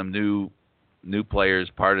made some new players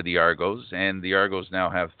part of the Argos, and the Argos now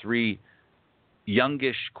have 3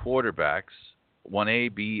 youngish quarterbacks,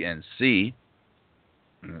 1A, B, and C.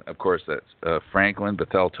 Of course, that's Franklin,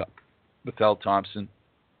 Bethel Thompson,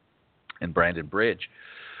 and Brandon Bridge.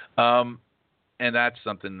 And that's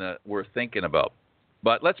something that we're thinking about.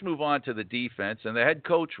 But let's move on to the defense. And the head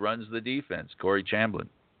coach runs the defense, Corey Chamblin.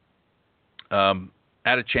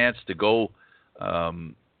 Had a chance to go.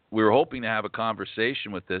 We were hoping to have a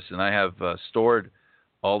conversation with this, and I have stored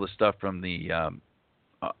all the stuff from the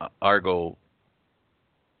Argo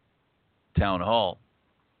town hall,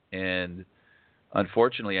 and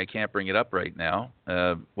unfortunately, I can't bring it up right now.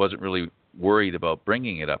 Wasn't really worried about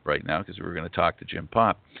bringing it up right now because we were going to talk to Jim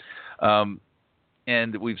Popp.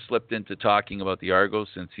 And we've slipped into talking about the Argos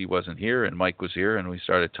since he wasn't here and Mike was here, and we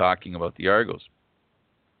started talking about the Argos.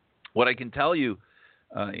 What I can tell you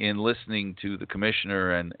in listening to the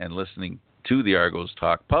commissioner and listening to the Argos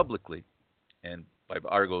talk publicly, and by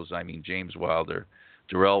Argos I mean James Wilder,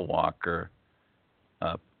 Darrell Walker,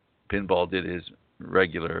 Pinball did his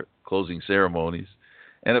regular closing ceremonies,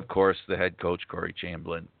 and of course the head coach Corey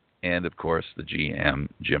Chamberlain, and of course the GM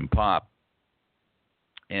Jim Popp.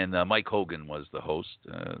 And Mike Hogan was the host,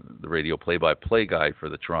 the radio play-by-play guy for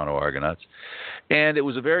the Toronto Argonauts. And it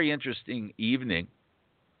was a very interesting evening.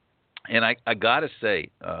 And I got to say,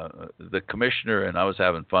 the commissioner, and I was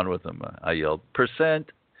having fun with him, I yelled, "%."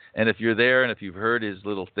 And if you're there and if you've heard his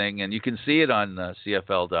little thing, and you can see it on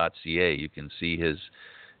CFL.ca, you can see his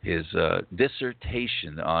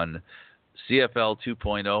dissertation on CFL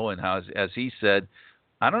 2.0 and how, as he said,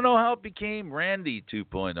 I don't know how it became Randy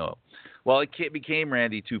 2.0. Well, it became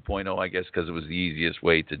Randy 2.0, I guess, because it was the easiest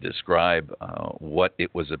way to describe what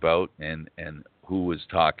it was about and who was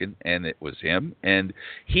talking, and it was him. And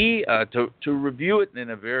he, to review it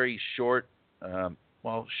in a very short, an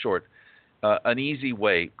easy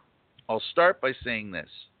way, I'll start by saying this.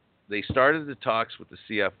 They started the talks with the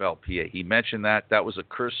CFLPA. He mentioned that. That was a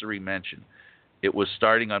cursory mention. It was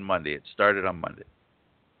starting on Monday. It started on Monday.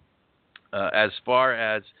 As far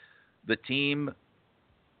as the team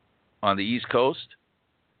on the East Coast,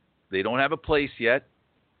 they don't have a place yet,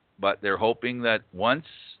 but they're hoping that once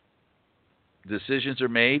decisions are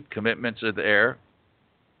made, commitments are there,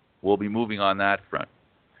 we'll be moving on that front.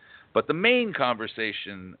 But the main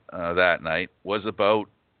conversation that night was about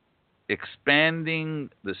expanding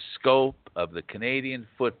the scope of the Canadian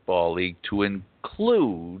Football League to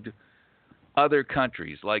include other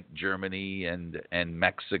countries like Germany and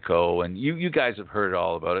Mexico, and you guys have heard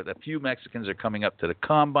all about it. A few Mexicans are coming up to the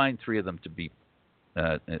Combine, 3 of them to be,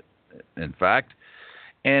 in fact,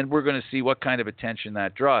 and we're going to see what kind of attention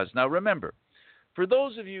that draws. Now, remember, for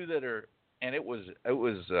those of you that are, and it was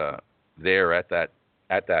there at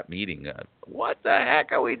that meeting, what the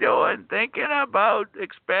heck are we doing? Thinking about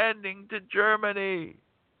expanding to Germany.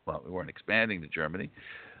 Well, we weren't expanding to Germany.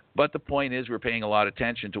 But the point is we're paying a lot of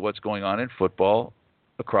attention to what's going on in football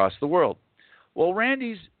across the world. Well,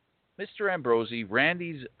 Randy's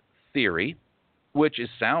theory, which is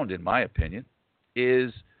sound in my opinion,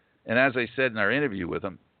 is, and as I said in our interview with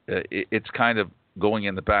him, it's kind of going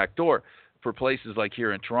in the back door for places like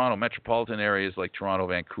here in Toronto, metropolitan areas like Toronto,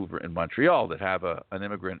 Vancouver, and Montreal that have an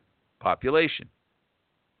immigrant population.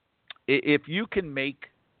 If you can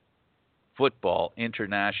make football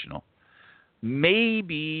international,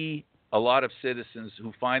 maybe a lot of citizens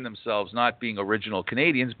who find themselves not being original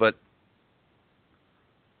Canadians, but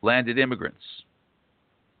landed immigrants,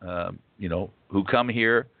 who come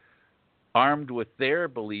here armed with their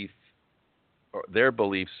beliefs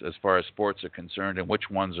as far as sports are concerned, and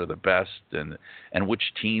which ones are the best, and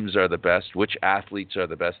which teams are the best, which athletes are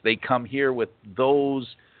the best. They come here with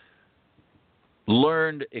those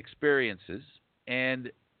learned experiences,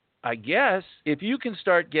 and I guess if you can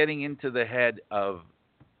start getting into the head of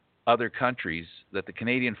other countries that the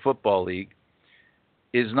Canadian Football League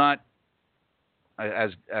is not,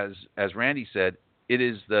 as Randy said, it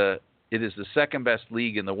is the second best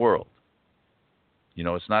league in the world.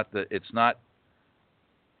 It's not the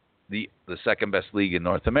second best league in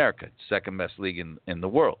North America. It's second best league in the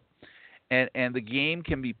world, and the game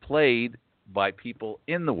can be played by people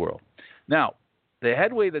in the world. Now, the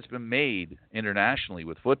headway that's been made internationally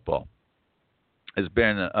with football has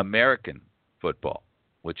been American football,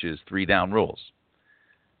 which is 3-down rules.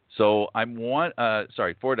 So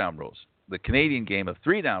 4-down rules. The Canadian game of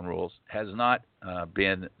 3-down rules has not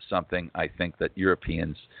been something I think that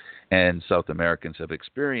Europeans and South Americans have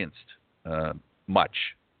experienced much.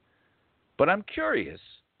 But I'm curious,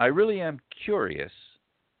 I really am curious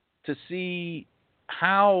to see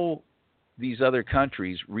how these other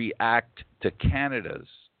countries react to Canada's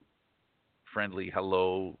friendly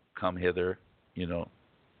hello, come hither,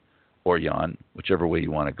 or yon, whichever way you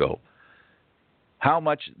want to go. How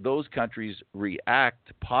much those countries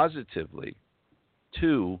react positively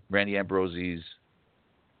to Randy Ambrosie's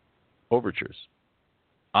overtures.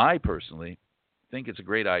 I personally think it's a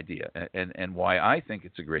great idea, and why I think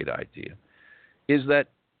it's a great idea is that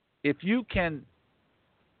if you can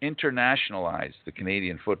internationalize the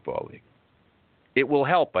Canadian Football League, it will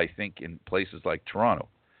help, I think, in places like Toronto.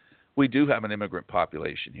 We do have an immigrant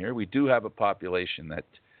population here. We do have a population that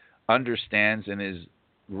understands and is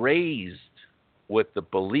raised with the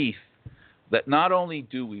belief that not only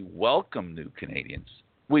do we welcome new Canadians,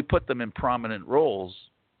 we put them in prominent roles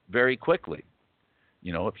very quickly.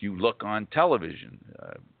 You know, if you look on television,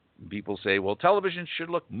 people say, well, television should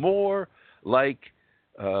look more like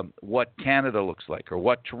what Canada looks like or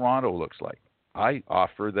what Toronto looks like. I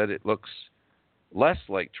offer that it looks less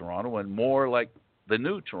like Toronto and more like the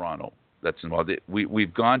new Toronto that's involved.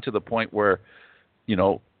 We've gone to the point where, you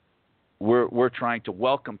know, we're trying to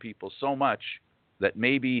welcome people so much that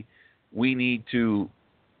maybe we need to,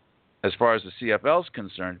 as far as the CFL is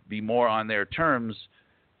concerned, be more on their terms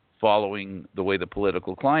following the way the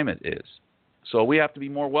political climate is. So we have to be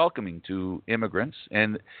more welcoming to immigrants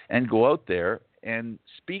and go out there and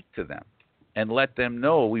speak to them and let them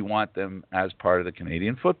know we want them as part of the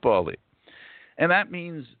Canadian Football League. And that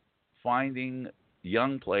means finding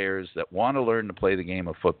young players that want to learn to play the game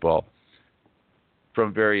of football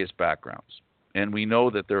from various backgrounds. And we know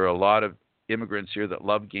that there are a lot of immigrants here that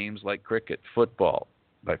love games like cricket, football.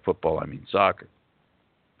 By football, I mean soccer.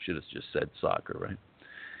 Should have just said soccer, right?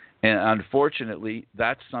 And unfortunately,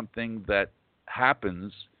 that's something that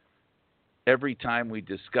happens every time we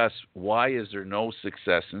discuss why is there no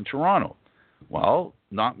success in Toronto. Well,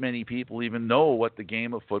 not many people even know what the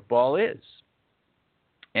game of football is.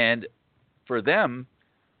 And for them,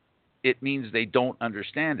 it means they don't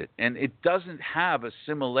understand it. And it doesn't have a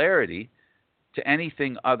similarity to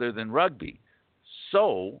anything other than rugby.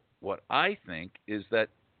 So what I think is that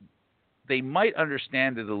they might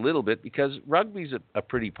understand it a little bit because rugby's a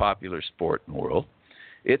pretty popular sport in the world.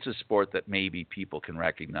 It's a sport that maybe people can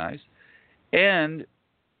recognize. And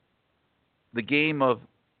the game of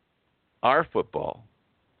our football,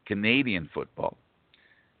 Canadian football,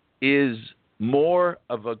 is it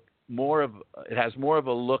has more of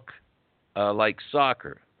a look like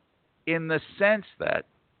soccer in the sense that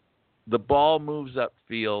the ball moves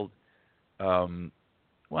upfield.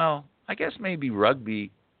 Well, I guess maybe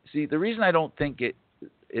rugby. See, the reason I don't think it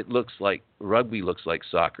looks like rugby looks like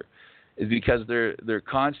soccer is because they're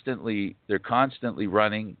constantly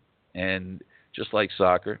running, and just like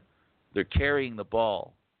soccer, they're carrying the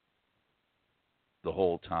ball the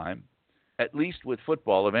whole time. At least with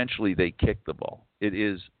football, eventually they kick the ball. It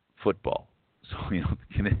is football, so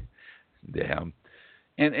damn.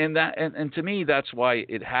 And to me, that's why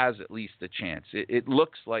it has at least a chance. It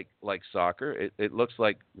looks like soccer. It looks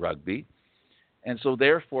like rugby. And so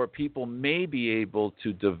therefore, people may be able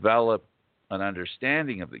to develop an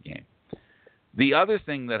understanding of the game. The other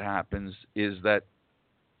thing that happens is that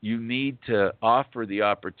you need to offer the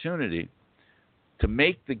opportunity to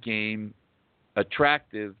make the game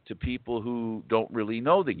attractive to people who don't really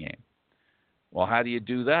know the game. Well, how do you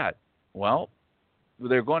do that? Well,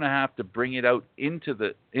 they're going to have to bring it out into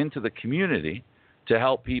the community to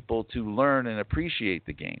help people to learn and appreciate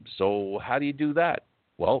the game. So how do you do that?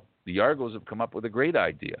 Well, the Argos have come up with a great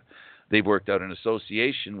idea. They've worked out an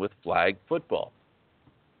association with flag football.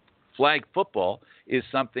 Flag football is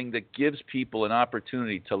something that gives people an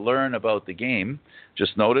opportunity to learn about the game.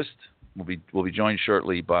 Just noticed, we'll be joined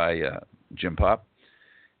shortly by Jim Popp.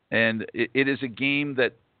 And it is a game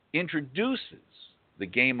that introduces the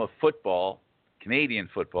game of football, Canadian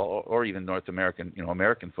football, or even North American,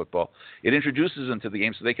 American football. It introduces them to the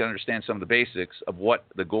game so they can understand some of the basics of what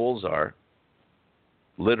the goals are,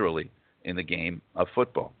 literally, in the game of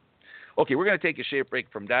football. Okay, we're going to take a short break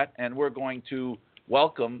from that, and we're going to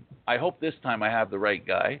welcome, I hope this time I have the right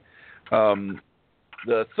guy,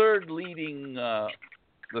 the third leading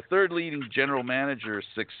general manager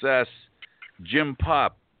success, Jim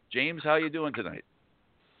Popp. James, how you doing tonight?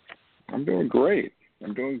 I'm doing great.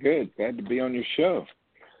 I'm doing good. Glad to be on your show.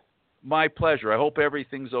 My pleasure. I hope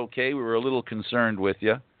everything's okay. We were a little concerned with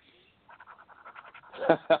you.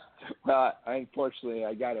 Well, unfortunately,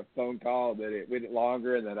 I got a phone call that it went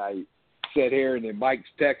longer, and then I sat here, and then Mike's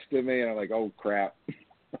texted me, and I'm like, oh, crap.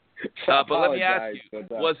 But let me ask you,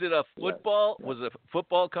 was it a football? Yeah. Was it a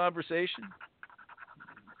football conversation?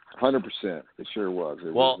 100%. It sure was.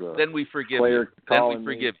 Then we forgive you. Then we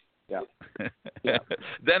forgive you. Yeah.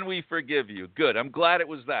 Then we forgive you. Good. I'm glad it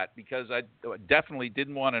was that, because I definitely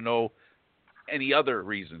didn't want to know any other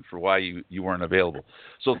reason for why you weren't available.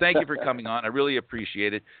 So thank you for coming on. I really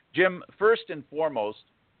appreciate it. Jim, first and foremost,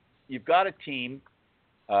 you've got a team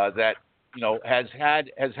that has had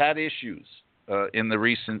issues in the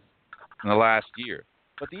last year.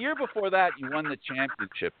 But the year before that, you won the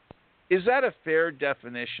championship. Is that a fair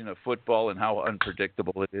definition of football and how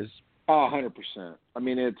unpredictable it is? 100%. I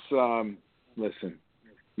mean, it's listen.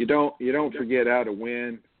 You don't forget how to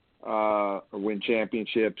win or win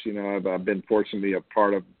championships. I've been fortunate to be a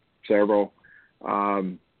part of several.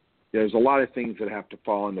 there's a lot of things that have to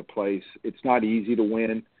fall into place. It's not easy to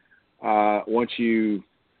win. Once you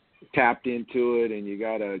tapped into it and you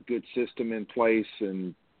got a good system in place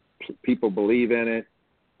and people believe in it,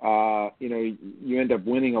 you end up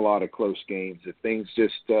winning a lot of close games. If things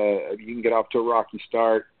just, you can get off to a rocky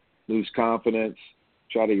start, lose confidence,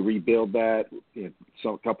 try to rebuild that.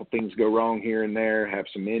 A couple things go wrong here and there, have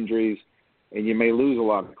some injuries, and you may lose a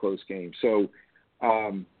lot of close games. So,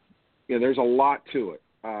 there's a lot to it.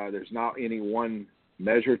 There's not any one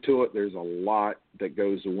measure to it. There's a lot that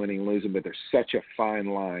goes to winning and losing, but there's such a fine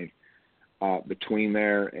line between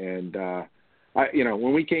there. And,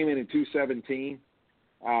 when we came in 2017,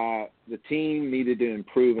 the team needed to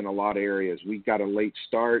improve in a lot of areas. We got a late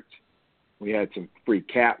start. We had some free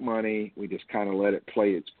cap money. We just kind of let it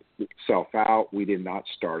play itself out. We did not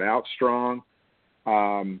start out strong.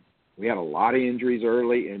 We had a lot of injuries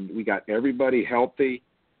early, and we got everybody healthy,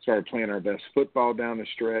 started playing our best football down the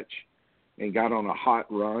stretch, and got on a hot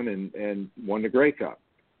run and won the Grey Cup.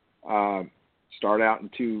 Start out in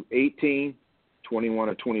 2018, 21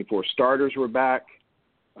 of 24 starters were back.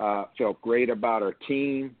 Felt great about our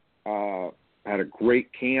team. Had a great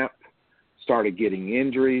camp. Started getting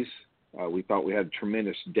injuries. We thought we had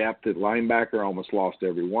tremendous depth at linebacker. Almost lost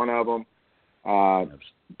every one of them.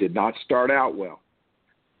 Did not start out well.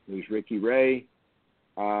 Lose Ricky Ray.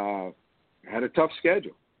 Had a tough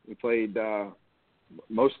schedule. We played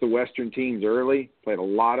most of the Western teams early. Played a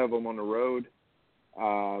lot of them on the road.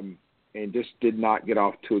 And just did not get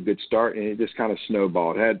off to a good start. And it just kind of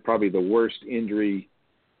snowballed. Had probably the worst injury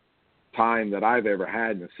time that I've ever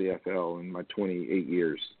had in the CFL in my 28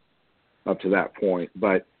 years up to that point.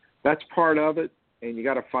 But that's part of it, and you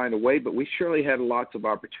got to find a way. But we surely had lots of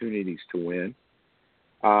opportunities to win.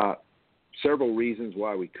 Several reasons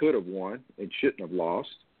why we could have won and shouldn't have lost.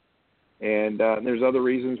 And there's other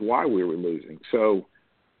reasons why we were losing. So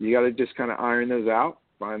you got to just kind of iron those out,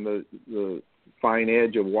 find the fine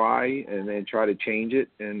edge of why, and then try to change it.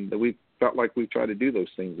 And we felt like we tried to do those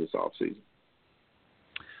things this offseason.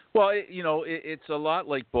 Well, it's a lot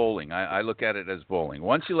like bowling. I look at it as bowling.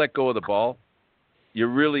 Once you let go of the ball,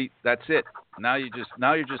 that's it. Now you're just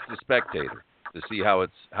a spectator to see how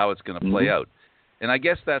it's going to play out. And I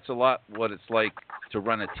guess that's a lot what it's like to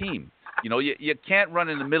run a team. You can't run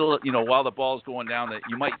in the middle, while the ball's going down. That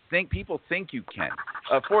you might think people think you can.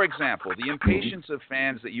 For example, the impatience of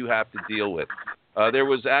fans that you have to deal with. There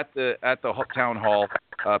was at the town hall,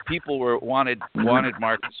 people wanted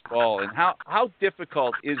Marcus Ball, and how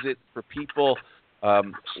difficult is it for people?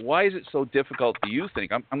 Why is it so difficult? Do you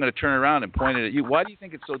think? I'm going to turn around and point it at you. Why do you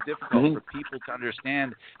think it's so difficult for people to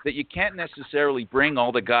understand that you can't necessarily bring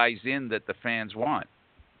all the guys in that the fans want?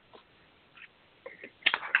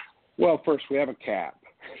 Well, first we have a cap.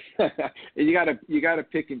 You got to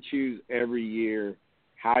pick and choose every year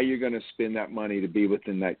how you're going to spend that money to be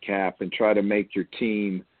within that cap and try to make your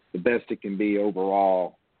team the best it can be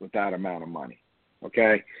overall with that amount of money.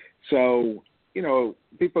 Okay? So,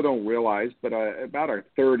 people don't realize, but about a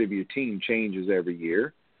third of your team changes every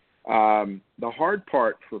year. The hard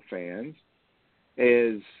part for fans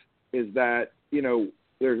is that,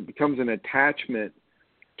 there becomes an attachment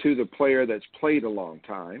to the player that's played a long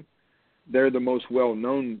time. They're the most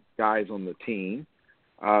well-known guys on the team.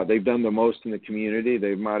 They've done the most in the community.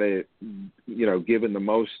 They might have, given the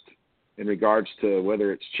most in regards to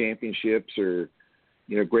whether it's championships or,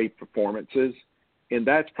 great performances. And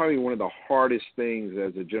that's probably one of the hardest things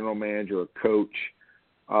as a general manager or coach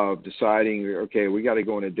of deciding, okay, we got to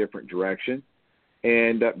go in a different direction.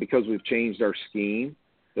 And because we've changed our scheme,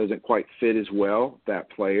 doesn't quite fit as well, that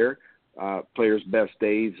player's best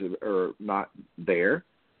days are not there.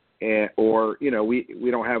 Or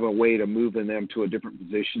we don't have a way to move them to a different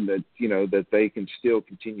position that that they can still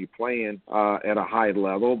continue playing at a high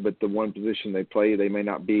level, but the one position they play, they may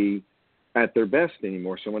not be at their best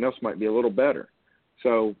anymore. Someone else might be a little better.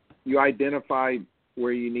 So you identify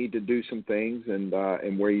where you need to do some things and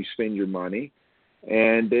where you spend your money,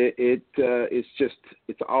 and it's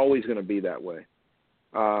always going to be that way.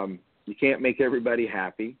 You can't make everybody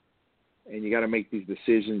happy, and you got to make these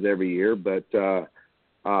decisions every year, but.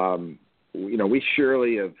 We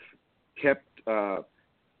surely have kept a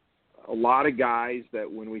lot of guys that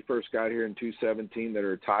when we first got here in 2017 that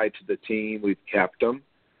are tied to the team, we've kept them.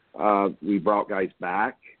 We brought guys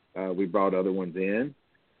back. We brought other ones in.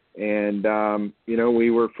 And,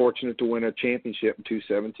 we were fortunate to win a championship in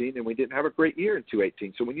 2017, and we didn't have a great year in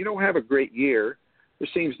 2018. So when you don't have a great year, there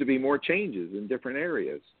seems to be more changes in different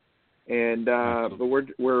areas. And but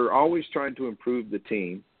we're always trying to improve the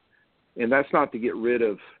team. And that's not to get rid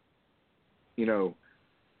of,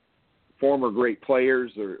 former great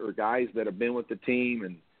players or guys that have been with the team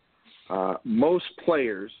and most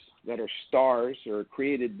players that are stars or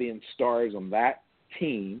created being stars on that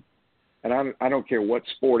team, and I don't care what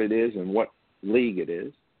sport it is and what league it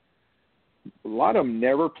is, a lot of them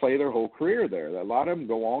never play their whole career there. A lot of them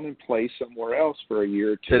go on and play somewhere else for a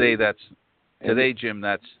year or two. Today, Jim,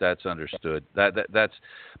 that's understood. That's.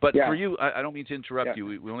 But for you, I don't mean to interrupt you.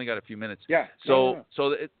 We only got a few minutes. Yeah. So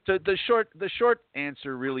the short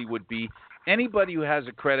answer really would be anybody who has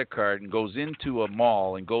a credit card and goes into a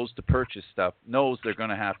mall and goes to purchase stuff knows they're going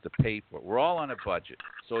to have to pay for it. We're all on a budget,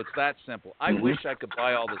 so it's that simple. I wish I could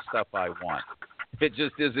buy all the stuff I want. It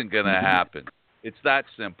just isn't going to happen. It's that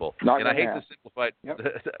simple. And I hate to simplify it.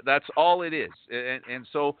 Yep. That's all it is. And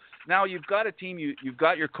so now you've got a team. You've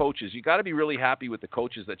got your coaches. You've got to be really happy with the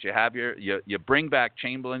coaches that you have here. You bring back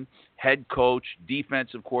Chamberlain, head coach,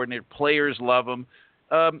 defensive coordinator. Players love him.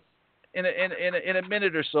 In a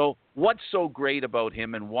minute or so, what's so great about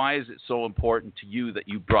him, and why is it so important to you that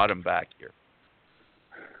you brought him back here?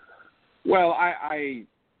 Well,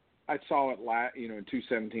 I saw it in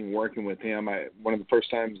 2017 working with him. One of the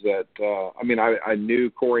first times that I knew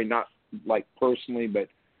Corey, not like personally, but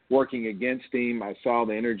working against him. I saw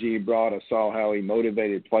the energy he brought. I saw how he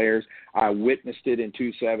motivated players. I witnessed it in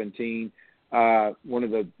 2017. One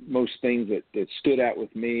of the most things that stood out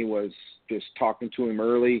with me was just talking to him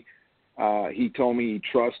early. He told me he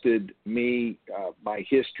trusted me, my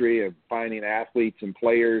history of finding athletes and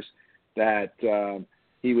players, that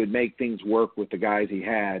he would make things work with the guys he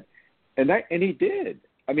had. And he did.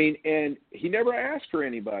 And he never asked for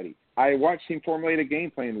anybody. I watched him formulate a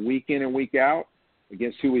game plan week in and week out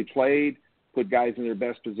against who he played, put guys in their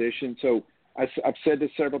best position. So I've said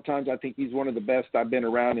this several times. I think he's one of the best I've been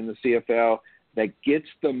around in the CFL that gets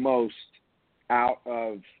the most out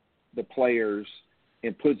of the players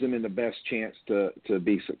and puts them in the best chance to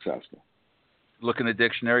be successful. Look in the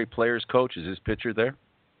dictionary, players coach. Is his picture there?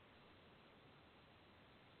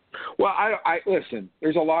 Well, I listen,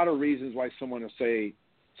 there's a lot of reasons why someone will say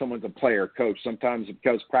someone's a player coach. Sometimes it's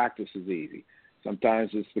because practice is easy. Sometimes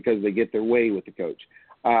it's because they get their way with the coach.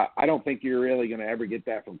 I don't think you're really going to ever get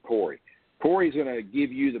that from Corey. Corey's going to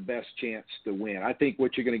give you the best chance to win. I think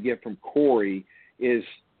what you're going to get from Corey is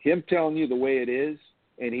him telling you the way it is,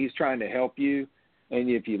 and he's trying to help you. And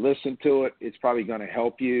if you listen to it, it's probably going to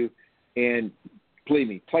help you. And believe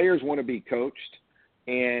me, players want to be coached,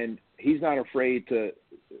 and he's not afraid to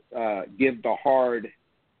give the hard,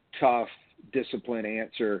 tough, disciplined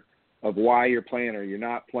answer of why you're playing or you're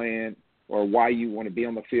not playing, or why you want to be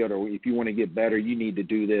on the field, or if you want to get better, you need to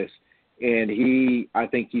do this. And I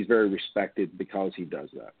think he's very respected because he does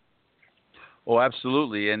that. Oh,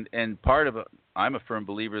 absolutely. And part of it, I'm a firm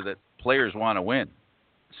believer that players want to win.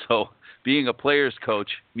 So being a player's coach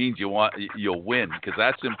means you'll win, because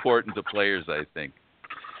that's important to players, I think.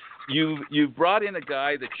 You've brought in a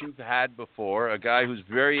guy that you've had before, a guy who's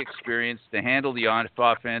very experienced to handle the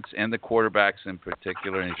offense and the quarterbacks in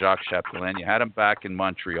particular, in Jacques Chapdelaine. You had him back in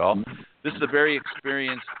Montreal. This is a very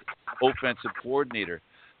experienced offensive coordinator.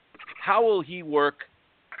 How will he work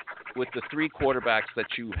with the three quarterbacks that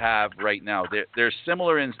you have right now? They're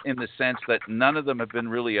similar in the sense that none of them have been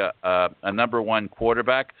really a number one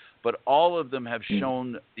quarterback, but all of them have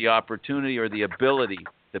shown the opportunity or the ability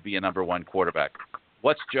to be a number one quarterback.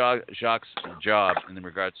 What's Jacques' job in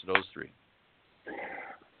regards to those three?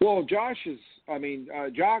 Well, Jacques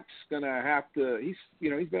going to have to. He's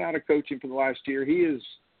been out of coaching for the last year. He has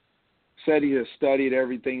said he has studied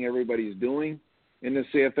everything everybody's doing in the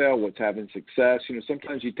CFL, what's having success.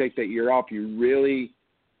 Sometimes you take that year off, you really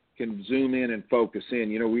can zoom in and focus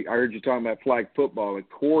in. I heard you talking about flag football. Like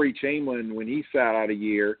Corey Chamberlain, when he sat out a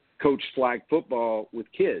year, coached flag football with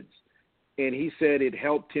kids, and he said it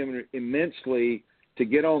helped him immensely to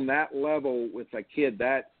get on that level with a kid,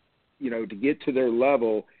 that to get to their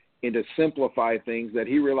level and to simplify things, that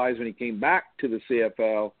he realized when he came back to the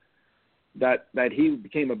CFL that he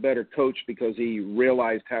became a better coach because he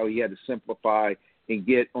realized how he had to simplify and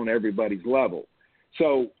get on everybody's level.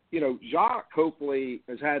 So, Jacques hopefully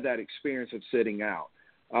has had that experience of sitting out.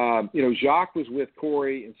 Jacques was with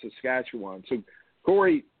Corey in Saskatchewan. So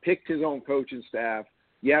Corey picked his own coaching staff.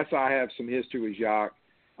 Yes, I have some history with Jacques.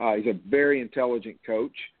 He's a very intelligent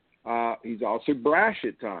coach. He's also brash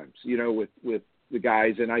at times, with the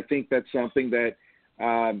guys. And I think that's something that,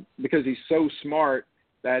 because he's so smart,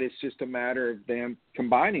 that it's just a matter of them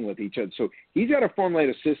combining with each other. So he's got to formulate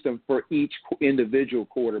a system for each individual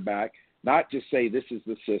quarterback, not just say this is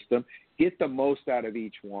the system, get the most out of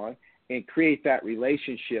each one and create that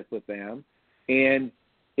relationship with them. And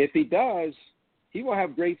if he does, he will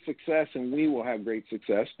have great success and we will have great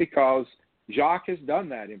success, because Jacques has done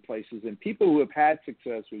that in places. And people who have had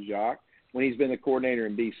success with Jacques when he's been the coordinator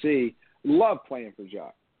in BC, loved playing for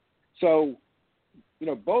Jacques. So,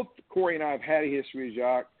 both Corey and I have had a history with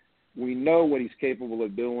Jacques. We know what he's capable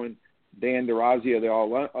of doing. Dan DeRazio, the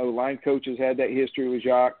O-line coaches, had that history with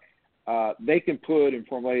Jacques. They can put and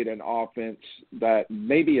formulate an offense that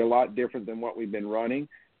may be a lot different than what we've been running,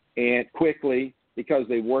 and quickly, because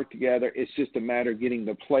they work together, it's just a matter of getting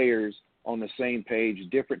the players on the same page,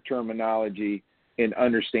 different terminology, and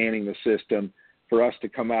understanding the system for us to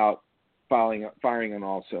come out firing on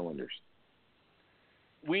all cylinders.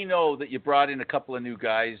 We know that you brought in a couple of new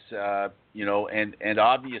guys, and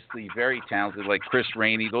obviously very talented, like Chris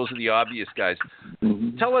Rainey. Those are the obvious guys.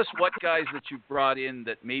 Mm-hmm. Tell us what guys that you brought in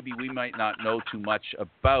that maybe we might not know too much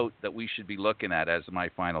about that we should be looking at as my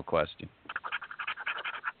final question.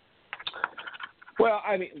 Well,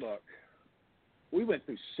 look, we went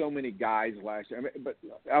through so many guys last year. But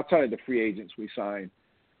outside of the free agents we signed,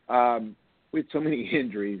 we had so many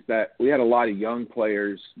injuries that we had a lot of young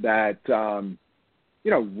players that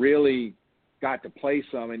really got to play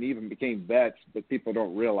some and even became vets, but people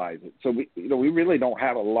don't realize it. So we really don't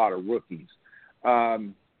have a lot of rookies. I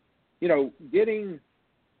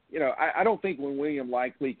don't think when William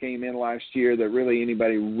Likely came in last year that really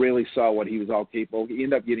anybody really saw what he was all capable of. He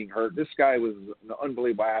ended up getting hurt. This guy was an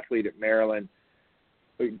unbelievable athlete at Maryland.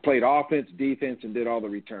 He played offense, defense, and did all the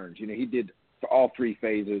returns. He did all three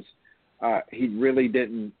phases. He really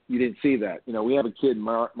didn't. You didn't see that. We have a kid,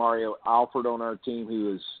 Mario Alford, on our team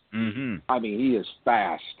who is. Mm-hmm. He is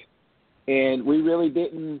fast, and we really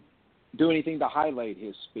didn't do anything to highlight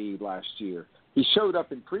his speed last year. He showed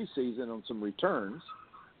up in preseason on some returns,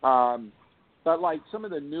 but like some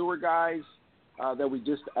of the newer guys that we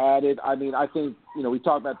just added. I think we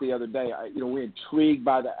talked about the other day. We're intrigued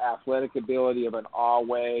by the athletic ability of an Awe,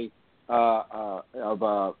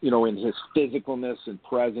 in his physicalness and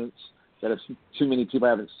presence. That if too many people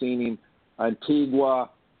haven't seen him.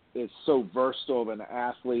 Antigua is so versatile of an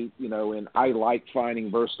athlete, and I like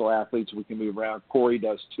finding versatile athletes we can move around. Corey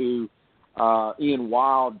does too. Ian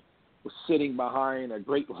Wild was sitting behind a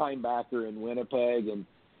great linebacker in Winnipeg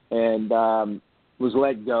and was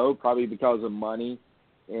let go probably because of money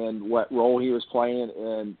and what role he was playing.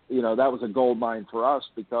 And, that was a gold mine for us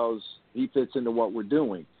because he fits into what we're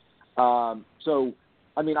doing.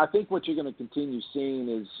 I think what you're going to continue seeing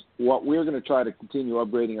is what we're going to try to continue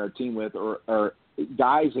upgrading our team with are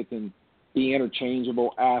guys that can be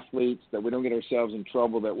interchangeable athletes, that we don't get ourselves in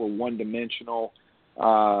trouble, that we're one-dimensional,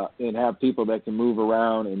 and have people that can move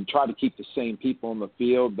around and try to keep the same people on the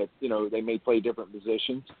field, but, they may play different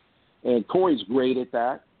positions. And Corey's great at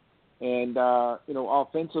that. And,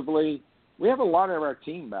 offensively, we have a lot of our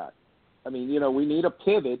team back. We need a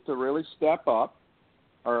pivot to really step up.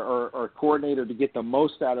 Or coordinator to get the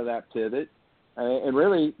most out of that pivot, and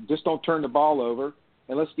really just don't turn the ball over,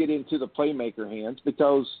 and let's get into the playmaker hands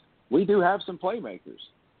because we do have some playmakers,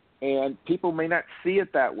 and people may not see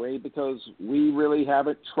it that way because we really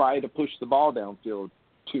haven't tried to push the ball downfield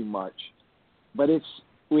too much, but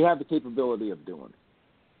we have the capability of doing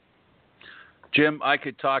it. Jim, I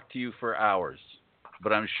could talk to you for hours,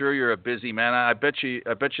 but I'm sure you're a busy man. I bet you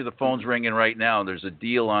the phone's ringing right now, and there's a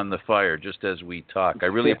deal on the fire just as we talk. I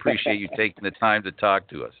really appreciate you taking the time to talk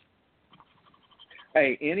to us.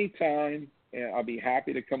 Hey, anytime. I'll be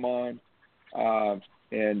happy to come on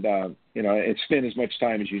and spend as much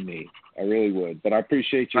time as you need. I really would. But I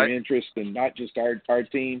appreciate your interest in not just our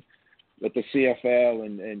team, but the CFL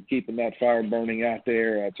and keeping that fire burning out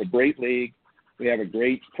there. It's a great league. We have a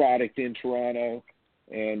great product in Toronto.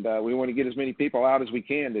 And we want to get as many people out as we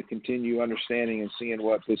can to continue understanding and seeing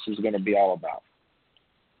what this is going to be all about.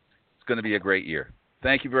 It's going to be a great year.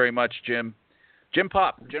 Thank you very much, Jim. Jim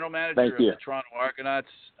Popp, General Manager of the Toronto Argonauts,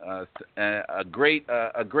 a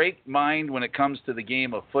great mind when it comes to the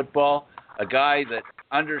game of football, a guy that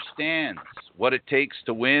understands what it takes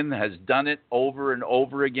to win, has done it over and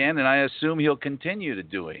over again, and I assume he'll continue to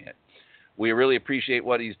doing it. We really appreciate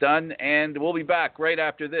what he's done, and we'll be back right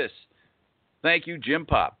after this. Thank you, Jim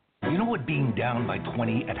Popp. You know what being down by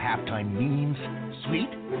 20 at halftime means?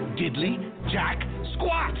 Sweet, diddly, jack,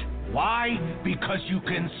 squat. Why? Because you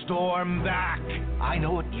can storm back. I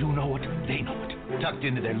know it, you know it, they know it. Tucked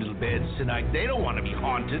into their little beds tonight, they don't want to be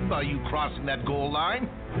haunted by you crossing that goal line.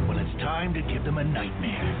 Well, it's time to give them a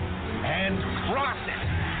nightmare. And cross it.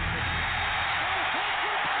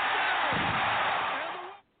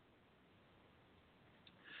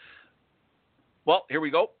 Well, here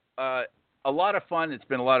we go. a lot of fun. It's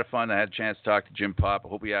been a lot of fun. I had a chance to talk to Jim Popp. I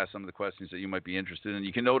hope he asked some of the questions that you might be interested in.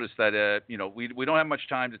 You can notice that, we don't have much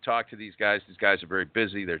time to talk to these guys. These guys are very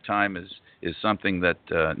busy. Their time is something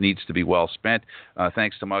that needs to be well spent.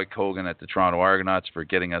 Thanks to Mike Hogan at the Toronto Argonauts for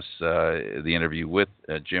getting us the interview with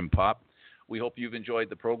Jim Popp. We hope you've enjoyed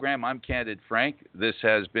the program. I'm Candid Frank. This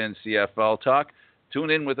has been CFL Talk. Tune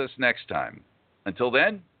in with us next time. Until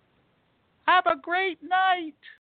then, have a great night.